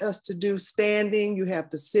want us to do standing, you have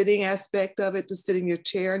the sitting aspect of it, to sit in your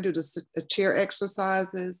chair and do the chair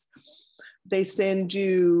exercises. They send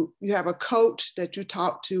you have a coach that you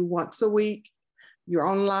talk to once a week. You're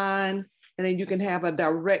online, and then you can have a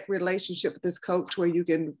direct relationship with this coach where you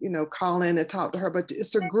can, call in and talk to her, but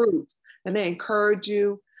it's a group, and they encourage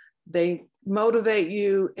you, they motivate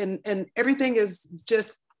you, and everything is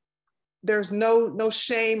just, there's no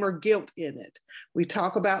shame or guilt in it. We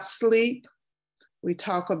talk about sleep. We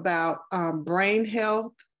talk about brain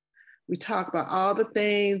health. We talk about all the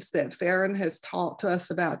things that Fayron has talked to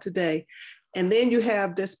us about today. And then you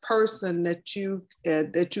have this person that you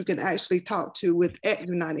can actually talk to at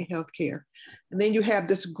United Healthcare. And then you have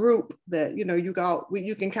this group that,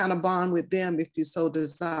 you can kind of bond with them if you so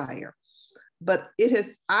desire. But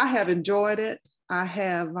I have enjoyed it. I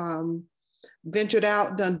have ventured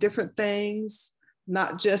out, done different things,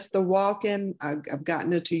 not just the walking. I've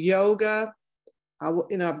gotten into yoga.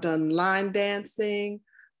 I've done line dancing.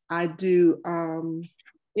 I do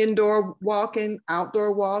indoor walking,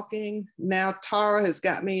 outdoor walking. Now Tara has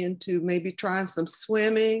got me into maybe trying some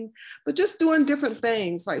swimming, but just doing different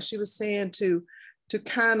things, like she was saying, to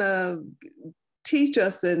kind of teach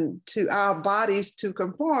us and to our bodies to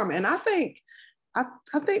conform. And I think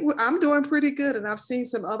I'm doing pretty good, and I've seen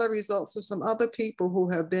some other results of some other people who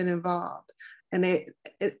have been involved, and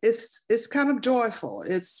it's kind of joyful.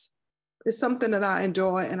 It's something that I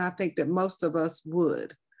enjoy, and I think that most of us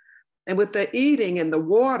would. And with the eating and the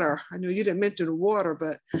water, I know you didn't mention the water,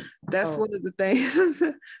 but that's one of the things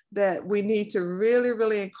that we need to really,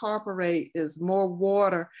 really incorporate is more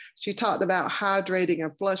water. She talked about hydrating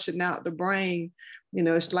and flushing out the brain. You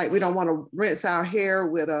know, it's like we don't want to rinse our hair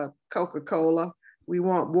with a Coca-Cola. We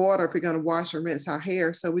want water if we're going to wash and rinse our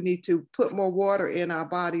hair. So we need to put more water in our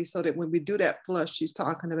body so that when we do that flush she's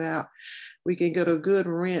talking about, we can get a good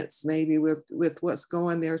rinse maybe with what's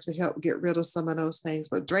going there to help get rid of some of those things.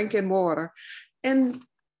 But drinking water, and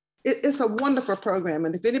it's a wonderful program.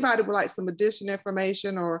 And if anybody would like some additional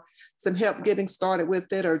information or some help getting started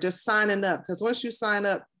with it, or just signing up, because once you sign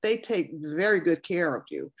up, they take very good care of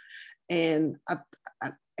you. And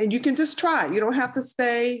you can just try. You don't have to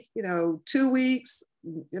stay, 2 weeks,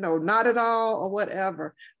 not at all or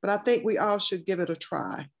whatever. But I think we all should give it a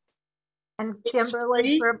try. And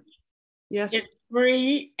Kimberly, yes, it's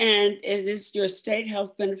free, and it is your state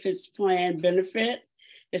health benefits plan benefit.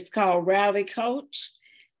 It's called Rally Coach,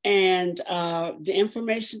 and the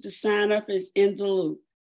information to sign up is in the loop.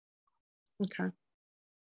 Okay.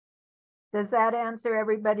 Does that answer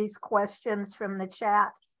everybody's questions from the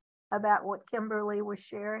chat about what Kimberly was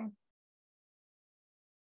sharing?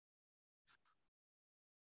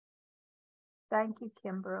 Thank you,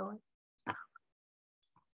 Kimberly.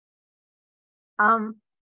 I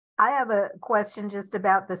have a question just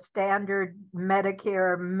about the standard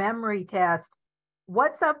Medicare memory test.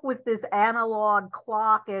 What's up with this analog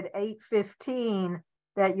clock at 8:15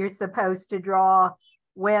 that you're supposed to draw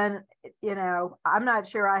when, I'm not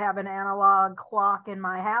sure I have an analog clock in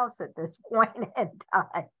my house at this point in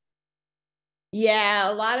time. Yeah,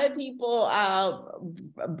 a lot of people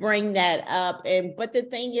bring that up, but the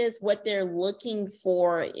thing is, what they're looking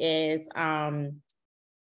for is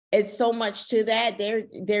it's so much to that.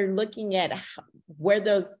 They're looking at where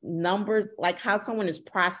those numbers, like how someone is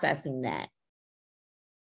processing that.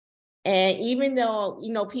 And even though,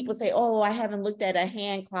 people say, oh, I haven't looked at a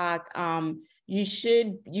hand clock, you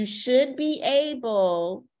should be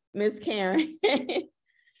able, Miss Karen,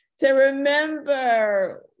 to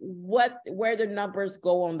remember where the numbers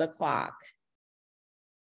go on the clock.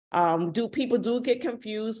 People do get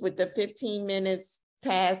confused with the 15 minutes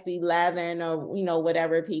past 11 or,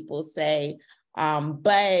 whatever people say.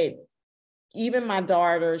 But even my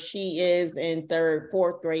daughter, she is in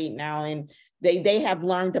fourth grade now, and they have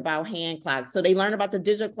learned about hand clocks. So they learn about the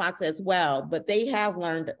digital clocks as well, but they have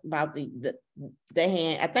learned about the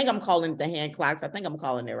hand. I think I'm calling it the hand clocks. I think I'm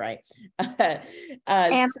calling it right.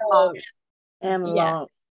 Analog. Yeah.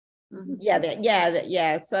 Mm-hmm.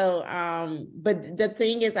 Yeah. So, but the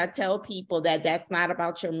thing is, I tell people that that's not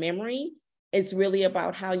about your memory. It's really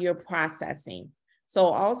about how you're processing.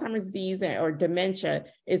 So Alzheimer's disease or dementia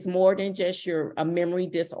is more than just a memory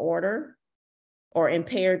disorder or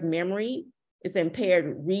impaired memory. It's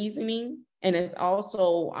impaired reasoning, and it's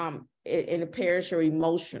also it impairs your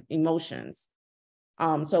emotions.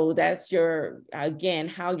 So that's again,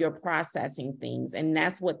 how you're processing things. And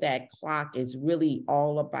that's what that clock is really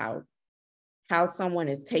all about. How someone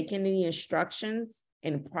is taking the instructions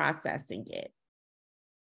and processing it.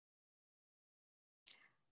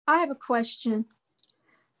 I have a question.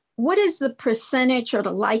 What is the percentage or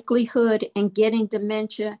the likelihood in getting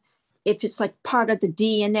dementia if it's like part of the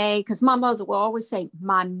DNA? Because my mother will always say,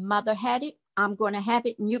 my mother had it, I'm going to have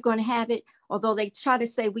it, and you're going to have it. Although they try to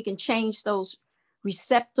say we can change those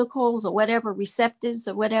receptacles or whatever, receptors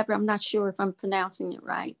or whatever. I'm not sure if I'm pronouncing it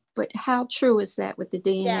right. But how true is that with the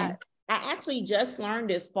DNA? Yeah, I actually just learned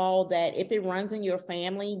this fall that if it runs in your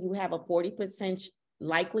family, you have a 40%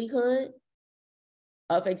 likelihood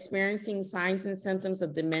of experiencing signs and symptoms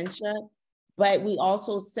of dementia. But we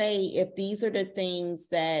also say if these are the things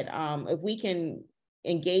that, if we can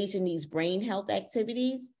engage in these brain health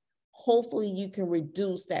activities, hopefully you can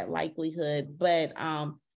reduce that likelihood. But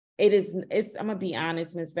I'm gonna be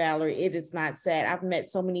honest, Ms. Valerie, it is not sad. I've met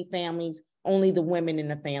so many families, only the women in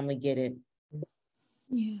the family get it.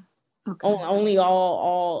 Yeah. Okay. Only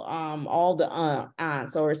all the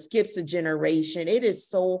aunts, or it skips a generation. It is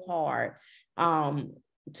so hard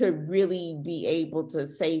to really be able to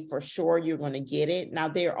say for sure you're going to get it. Now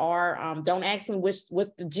there are, don't ask me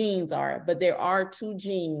what the genes are, but there are 2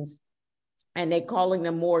 genes, and they're calling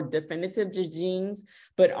them more definitive genes,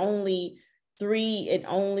 but only 3, it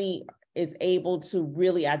only is able to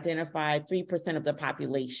really identify 3% of the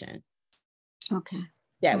population. Okay.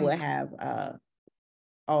 That will have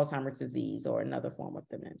Alzheimer's disease or another form of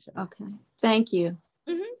dementia. Okay, thank you.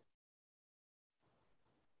 Mm-hmm.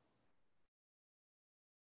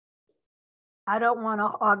 I don't want to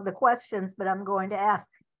hog the questions, but I'm going to ask,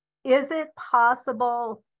 is it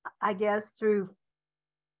possible I guess through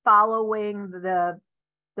following the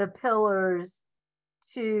pillars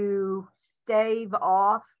to stave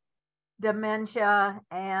off dementia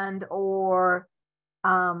and or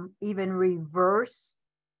even reverse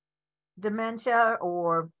dementia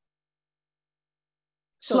or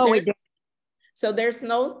slow it down. So there's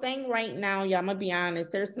no thing right now, y'all, I'm gonna be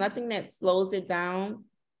honest, there's nothing that slows it down.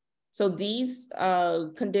 So these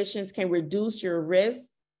conditions can reduce your risk,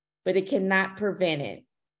 but it cannot prevent it.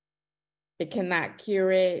 It cannot cure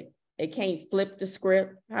it. It can't flip the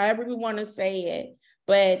script, however we want to say it.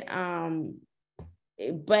 But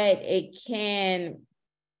it can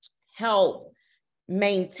help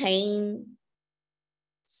maintain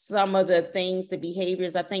some of the things, the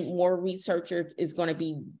behaviors. I think more research is going to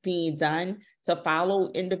be being done to follow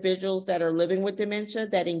individuals that are living with dementia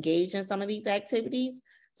that engage in some of these activities.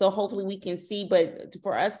 So hopefully we can see, but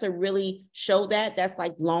for us to really show that, that's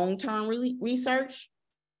like long-term research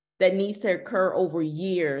that needs to occur over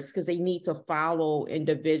years because they need to follow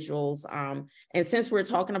individuals. And since we're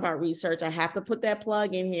talking about research, I have to put that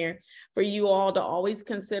plug in here for you all to always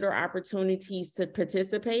consider opportunities to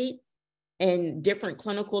participate in different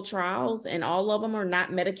clinical trials, and all of them are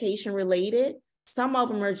not medication related. Some of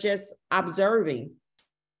them are just observing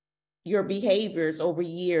your behaviors over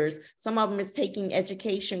years. Some of them is taking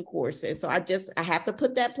education courses. So I have to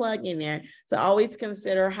put that plug in there to always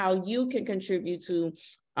consider how you can contribute to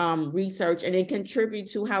research and then contribute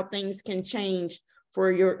to how things can change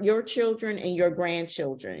for your children and your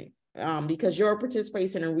grandchildren, because your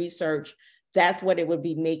participation in research, that's what it would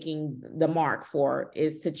be making the mark for,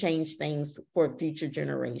 is to change things for future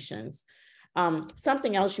generations.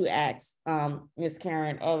 Something else you asked, Ms.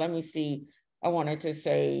 Karen, let me see. I wanted to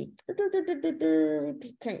say,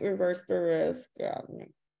 can't reverse the risk.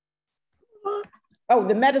 Oh,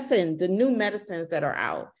 the new medicines that are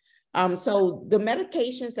out. So the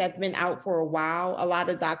medications that have been out for a while, a lot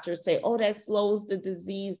of doctors say, oh, that slows the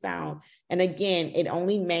disease down. And again, it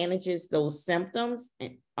only manages those symptoms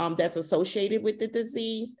that's associated with the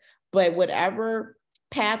disease, but whatever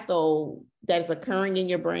patho that's occurring in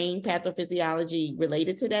your brain, pathophysiology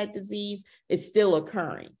related to that disease, is still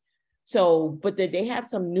occurring. So, but they have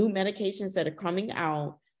some new medications that are coming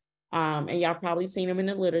out, and y'all probably seen them in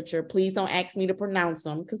the literature. Please don't ask me to pronounce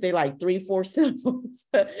them because they're like 3-4 syllables.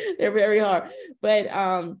 They're very hard,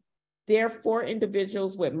 but they're for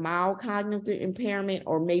individuals with mild cognitive impairment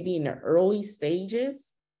or maybe in the early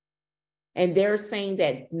stages. And they're saying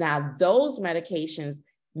that now those medications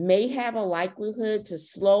may have a likelihood to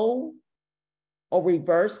slow or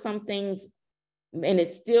reverse some things, and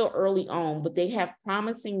it's still early on, but they have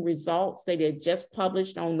promising results that they just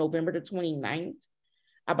published on November the 29th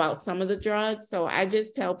about some of the drugs. So I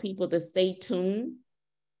just tell people to stay tuned.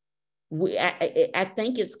 I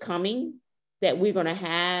think it's coming that we're going to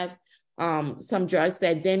have some drugs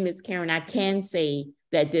that then, Ms. Karen, I can say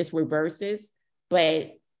that this reverses,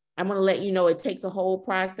 but I'm going to let you know it takes a whole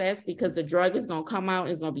process because the drug is going to come out.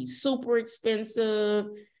 It's going to be super expensive.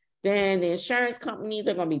 Then the insurance companies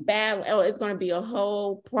are going to be bad. Oh, it's going to be a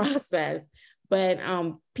whole process. But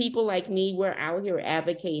people like me, we're out here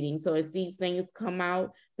advocating. So as these things come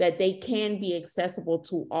out, that they can be accessible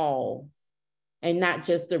to all and not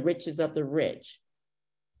just the richest of the rich.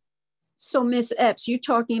 So Ms. Epps, you're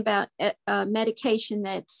talking about medication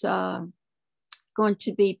that's going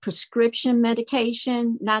to be prescription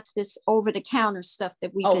medication, not this over-the-counter stuff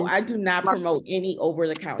that we've been. I do not promote any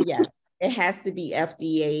over-the-counter. Yes, it has to be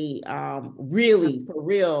FDA, really, for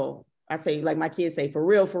real. I say, like my kids say, for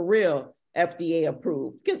real, FDA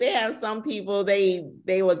approved. Because they have some people, they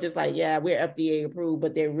were just like, yeah, we're FDA approved,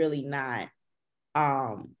 but they're really not.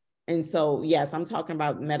 And so, yes, I'm talking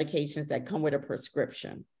about medications that come with a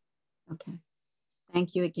prescription. Okay.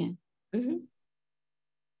 Thank you again. Mm-hmm.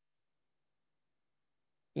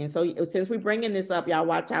 And so since we're bringing this up, y'all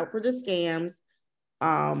watch out for the scams.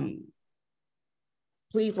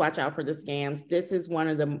 Please watch out for the scams. This is one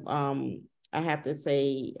of the, I have to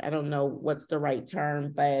say, I don't know what's the right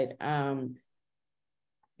term, but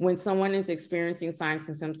when someone is experiencing signs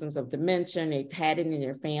and symptoms of dementia, and they've had it in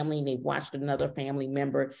their family, and they've watched another family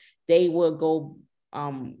member, they will go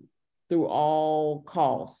through all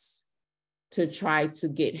costs to try to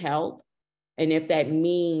get help. And if that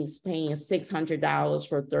means paying $600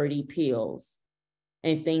 for 30 pills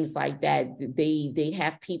and things like that, they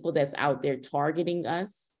have people that's out there targeting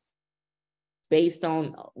us based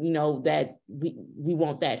on, that we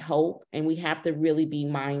want that hope. And we have to really be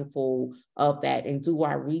mindful of that and do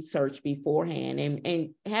our research beforehand and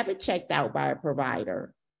have it checked out by a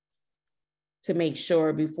provider to make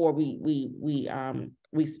sure before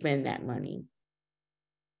we spend that money.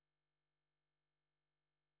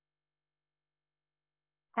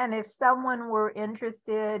 And if someone were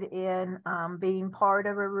interested in being part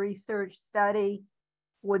of a research study,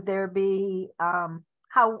 would there be,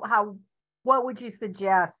 what would you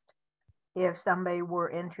suggest if somebody were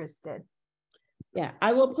interested? Yeah,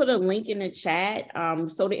 I will put a link in the chat.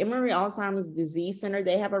 So the Emory Alzheimer's Disease Center,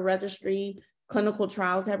 they have a registry, clinical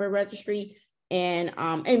trials have a registry, and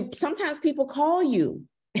sometimes people call you.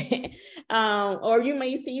 Or you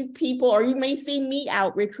may see people, or you may see me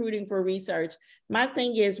out recruiting for research. My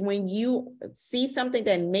thing is, when you see something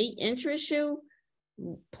that may interest you,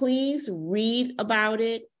 please read about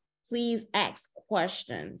it. Please ask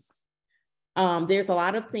questions. There's a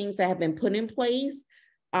lot of things that have been put in place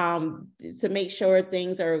to make sure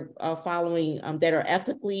things are following, that are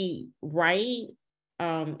ethically right,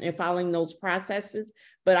 and following those processes.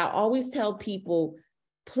 But I always tell people,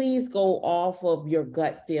 please go off of your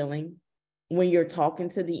gut feeling when you're talking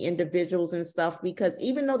to the individuals and stuff, because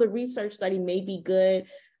even though the research study may be good,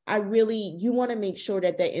 you want to make sure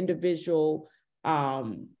that that individual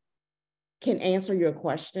can answer your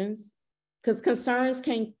questions, because concerns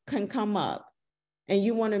can come up, and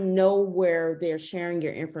you want to know where they're sharing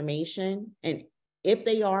your information, and if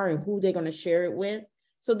they are, and who they're going to share it with.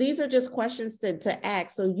 So these are just questions to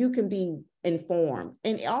ask so you can be informed.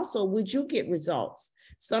 And also, would you get results?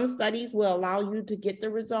 Some studies will allow you to get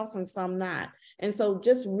the results and some not. And so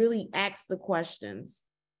just really ask the questions.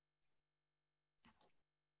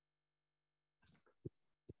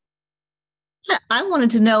 I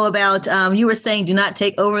wanted to know about, you were saying do not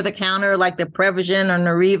take over the counter like the Prevagen or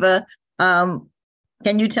Nariva.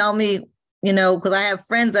 Can you tell me, because I have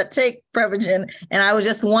friends that take Prevagen, and I was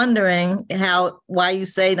just wondering why you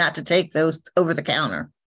say not to take those over the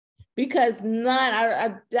counter. Because you'll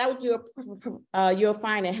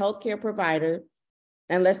find a healthcare provider,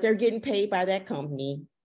 unless they're getting paid by that company,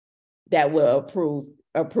 that will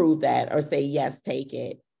approve that or say, yes, take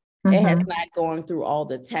it. Mm-hmm. It has not gone through all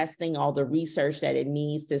the testing, all the research that it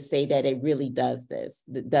needs to say that it really does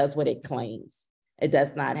does what it claims. It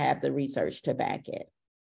does not have the research to back it.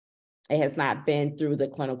 It has not been through the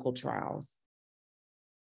clinical trials.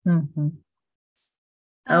 Mm-hmm.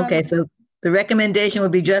 Okay, so the recommendation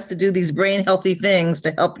would be just to do these brain healthy things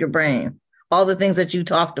to help your brain, all the things that you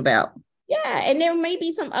talked about. Yeah, and there may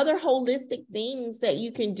be some other holistic things that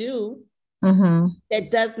you can do that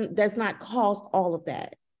does not cost all of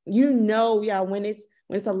that. When it's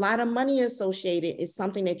a lot of money associated, it's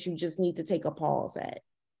something that you just need to take a pause at.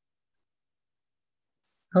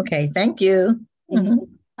 Okay, thank you.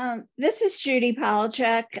 This is Judy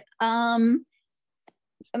Polchak. My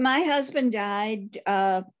husband died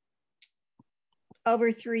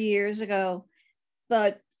over 3 years ago,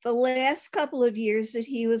 but the last couple of years that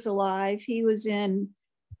he was alive, he was in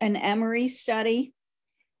an Emory study,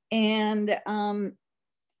 and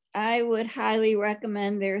I would highly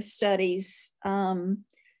recommend their studies.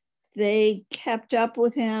 They kept up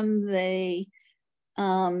with him. They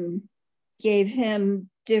gave him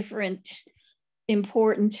different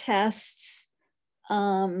important tests.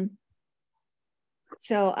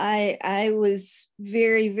 So I was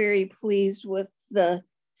very, very pleased with the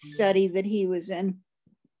study that he was in.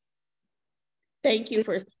 Thank you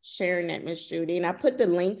for sharing that, Ms. Judy. And I put the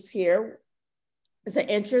links here. It's an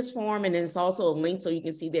interest form, and it's also a link so you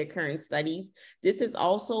can see their current studies. This is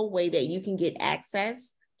also a way that you can get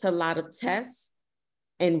access to a lot of tests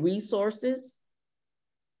and resources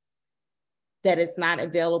that is not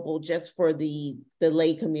available just for the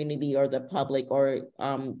lay community or the public, or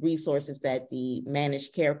resources that the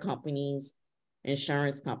managed care companies,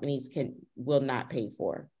 insurance companies will not pay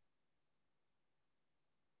for.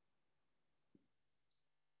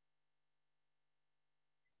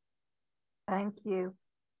 Thank you.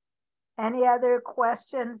 Any other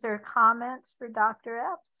questions or comments for Dr.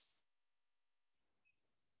 Epps?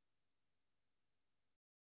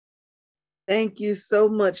 Thank you so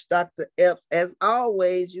much, Dr. Epps. As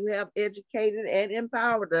always, you have educated and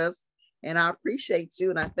empowered us, and I appreciate you,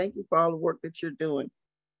 and I thank you for all the work that you're doing.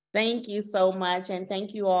 Thank you so much, and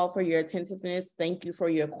thank you all for your attentiveness. Thank you for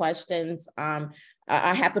your questions. I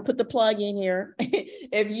have to put the plug in here.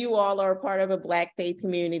 If you all are a part of a Black faith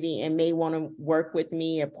community and may want to work with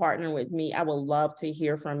me or partner with me, I would love to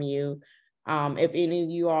hear from you. If any of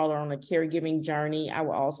you all are on a caregiving journey, I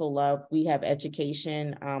would also love, we have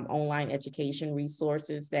education, online education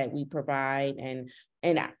resources that we provide, and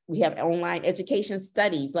we have online education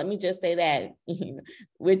studies. Let me just say that,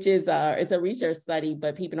 which is it's a research study,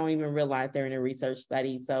 but people don't even realize they're in a research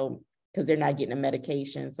study. So, because they're not getting a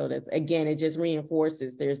medication. So that's, again, it just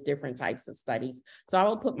reinforces there's different types of studies. So I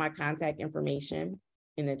will put my contact information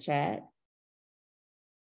in the chat.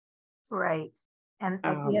 Right.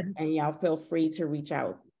 And y'all feel free to reach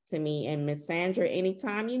out to me. And Miss Sandra,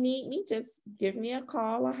 anytime you need me, just give me a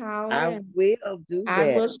call or holler. I will do I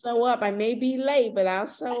that. will show up. I may be late, but I'll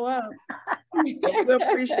show up. We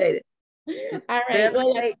appreciate it. All right. Better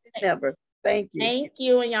Well, late than never. Thank you. thank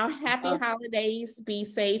you. And y'all happy holidays. Be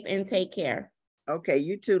safe and take care. Okay,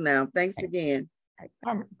 you too now. Thanks again.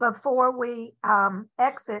 And before we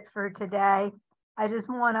exit for today, I just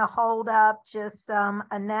want to hold up just some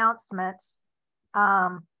announcements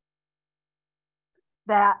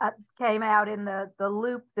that came out in the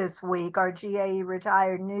Loop this week, our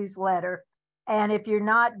GAE-Retired newsletter. And if you're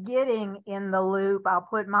not getting in the Loop, I'll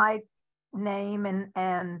put my name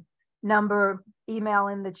and number, email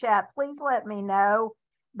in the chat. Please let me know,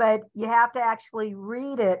 but you have to actually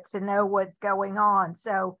read it to know what's going on.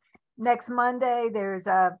 So next Monday, there's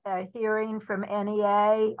a hearing from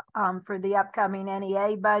NEA for the upcoming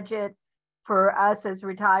NEA budget for us as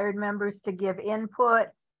retired members to give input.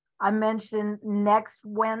 I mentioned next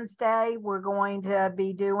Wednesday, we're going to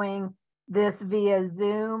be doing this via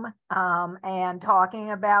Zoom and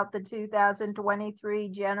talking about the 2023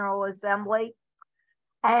 General Assembly.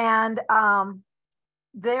 And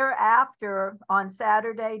thereafter, on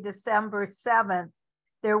Saturday, December 7th,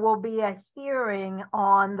 there will be a hearing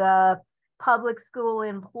on the public school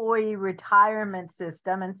employee retirement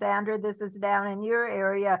system. And Sandra, this is down in your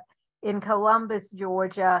area in Columbus,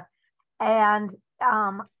 Georgia. And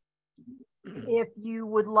if you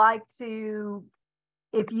would like to,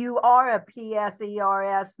 if you are a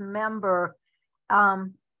PSERS member,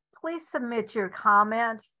 please submit your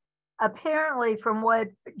comments. Apparently, from what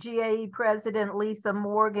GAE President Lisa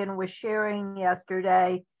Morgan was sharing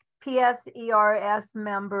yesterday, PSERS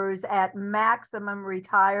members at maximum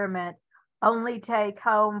retirement only take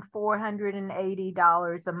home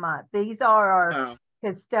 $480 a month. These are our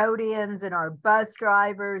custodians and our bus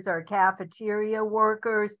drivers, our cafeteria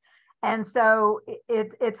workers. And so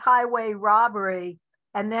it's highway robbery.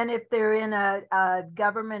 And then if they're in a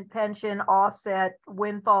government pension offset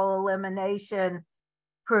windfall elimination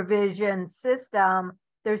provision system,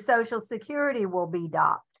 their Social Security will be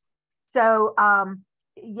docked. So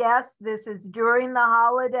yes, this is during the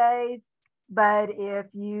holidays, but if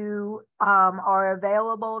you are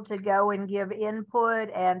available to go and give input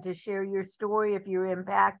and to share your story if you're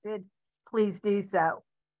impacted, please do so.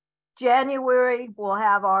 January, we'll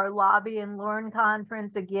have our Lobby and Learn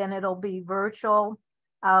conference. Again, it'll be virtual.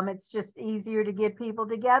 It's just easier to get people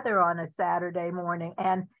together on a Saturday morning.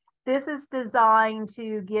 And this is designed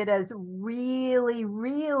to get us really,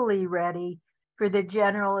 really ready for the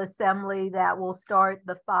General Assembly that will start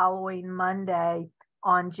the following Monday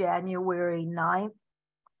on January 9th.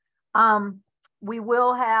 We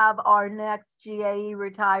will have our next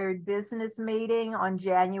GAE-Retired business meeting on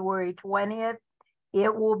January 20th.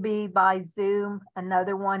 It will be by Zoom,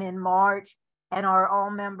 another one in March, and our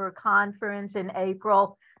all-member conference in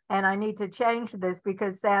April. And I need to change this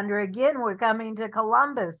because, Sandra, again, we're coming to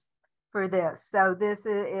Columbus for this. So this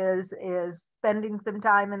is spending some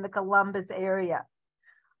time in the Columbus area.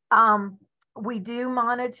 We do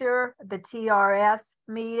monitor the TRS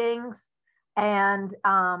meetings, and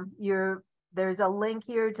there's a link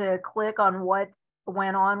here to click on what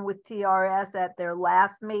went on with TRS at their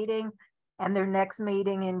last meeting and their next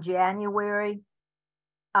meeting in January.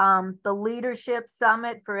 The Leadership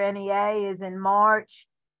Summit for NEA is in March.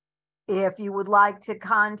 If you would like to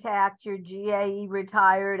contact your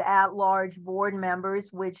GAE-Retired at-large board members,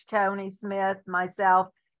 which Tony Smith, myself,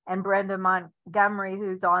 and Brenda Montgomery,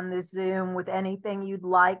 who's on this Zoom, with anything you'd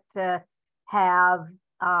like to have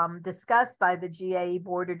discussed by the GAE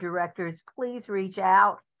Board of Directors, please reach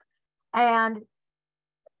out. And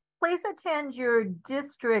please attend your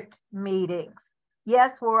district meetings.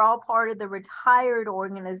 Yes, we're all part of the retired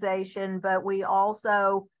organization, but we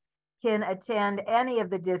also can attend any of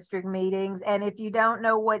the district meetings. And if you don't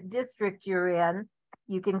know what district you're in,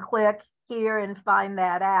 you can click here and find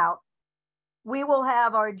that out. We will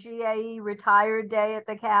have our GAE-Retired Day at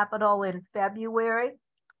the Capitol in February,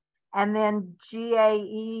 and then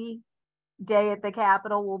GAE Day at the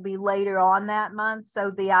Capitol will be later on that month.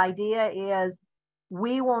 So the idea is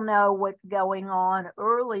we will know what's going on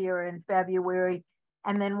earlier in February,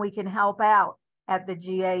 and then we can help out at the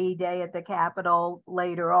GAE Day at the Capitol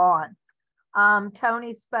later on.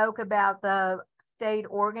 Tony spoke about the state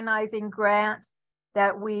organizing grant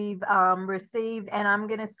that we've received, and I'm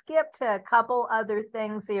going to skip to a couple other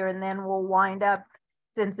things here, and then we'll wind up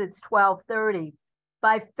since it's 12:30.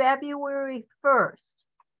 By February 1st,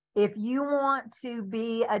 if you want to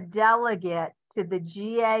be a delegate to the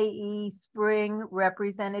GAE Spring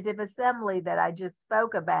Representative Assembly that I just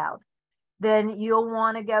spoke about, then you'll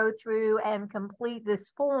want to go through and complete this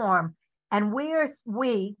form. And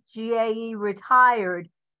we, GAE-Retired,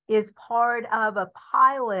 is part of a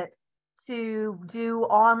pilot to do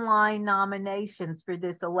online nominations for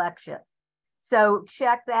this election. So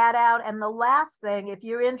check that out. And the last thing, if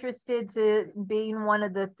you're interested to being one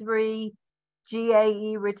of the 3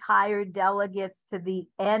 GAE-Retired delegates to the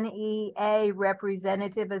NEA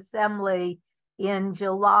Representative Assembly in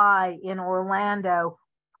July in Orlando,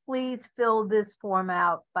 please fill this form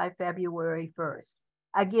out by February 1st.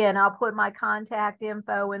 Again, I'll put my contact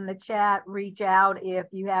info in the chat. Reach out if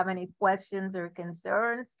you have any questions or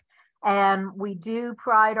concerns. And we do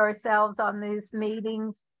pride ourselves on these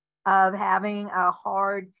meetings of having a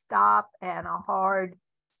hard stop and a hard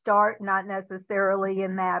start, not necessarily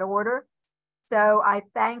in that order. So I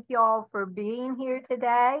thank y'all for being here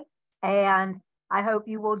today. And I hope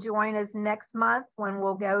you will join us next month when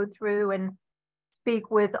we'll go through and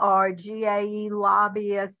speak with our GAE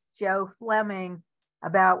lobbyist, Joe Fleming,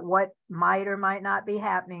 about what might or might not be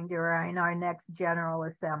happening during our next General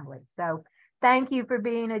Assembly. So thank you for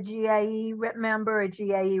being a GAE member, a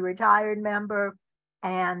GAE-Retired member,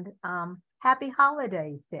 and happy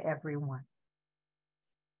holidays to everyone.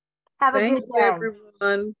 Have a good day. Thank you,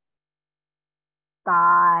 everyone.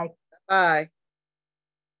 Bye. Bye.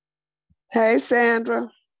 Hey, Sandra.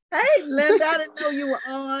 Hey, Linda, I didn't know you were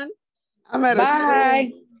on. I'm at a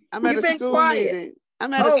school. I'm at You've a been school quiet. meeting.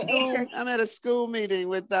 I'm at a school. Okay. I'm at a school meeting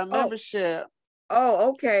with membership. Oh,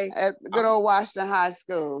 okay. At good old Washington High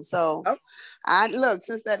School. So I look,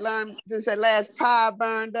 since that last pie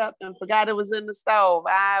burned up and forgot it was in the stove,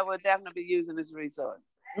 I would definitely be using this resource.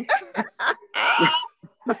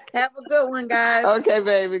 Have a good one, guys. Okay,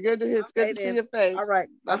 baby. Good to Okay, see your face. All right.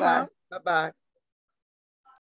 Bye-bye. Bye-bye.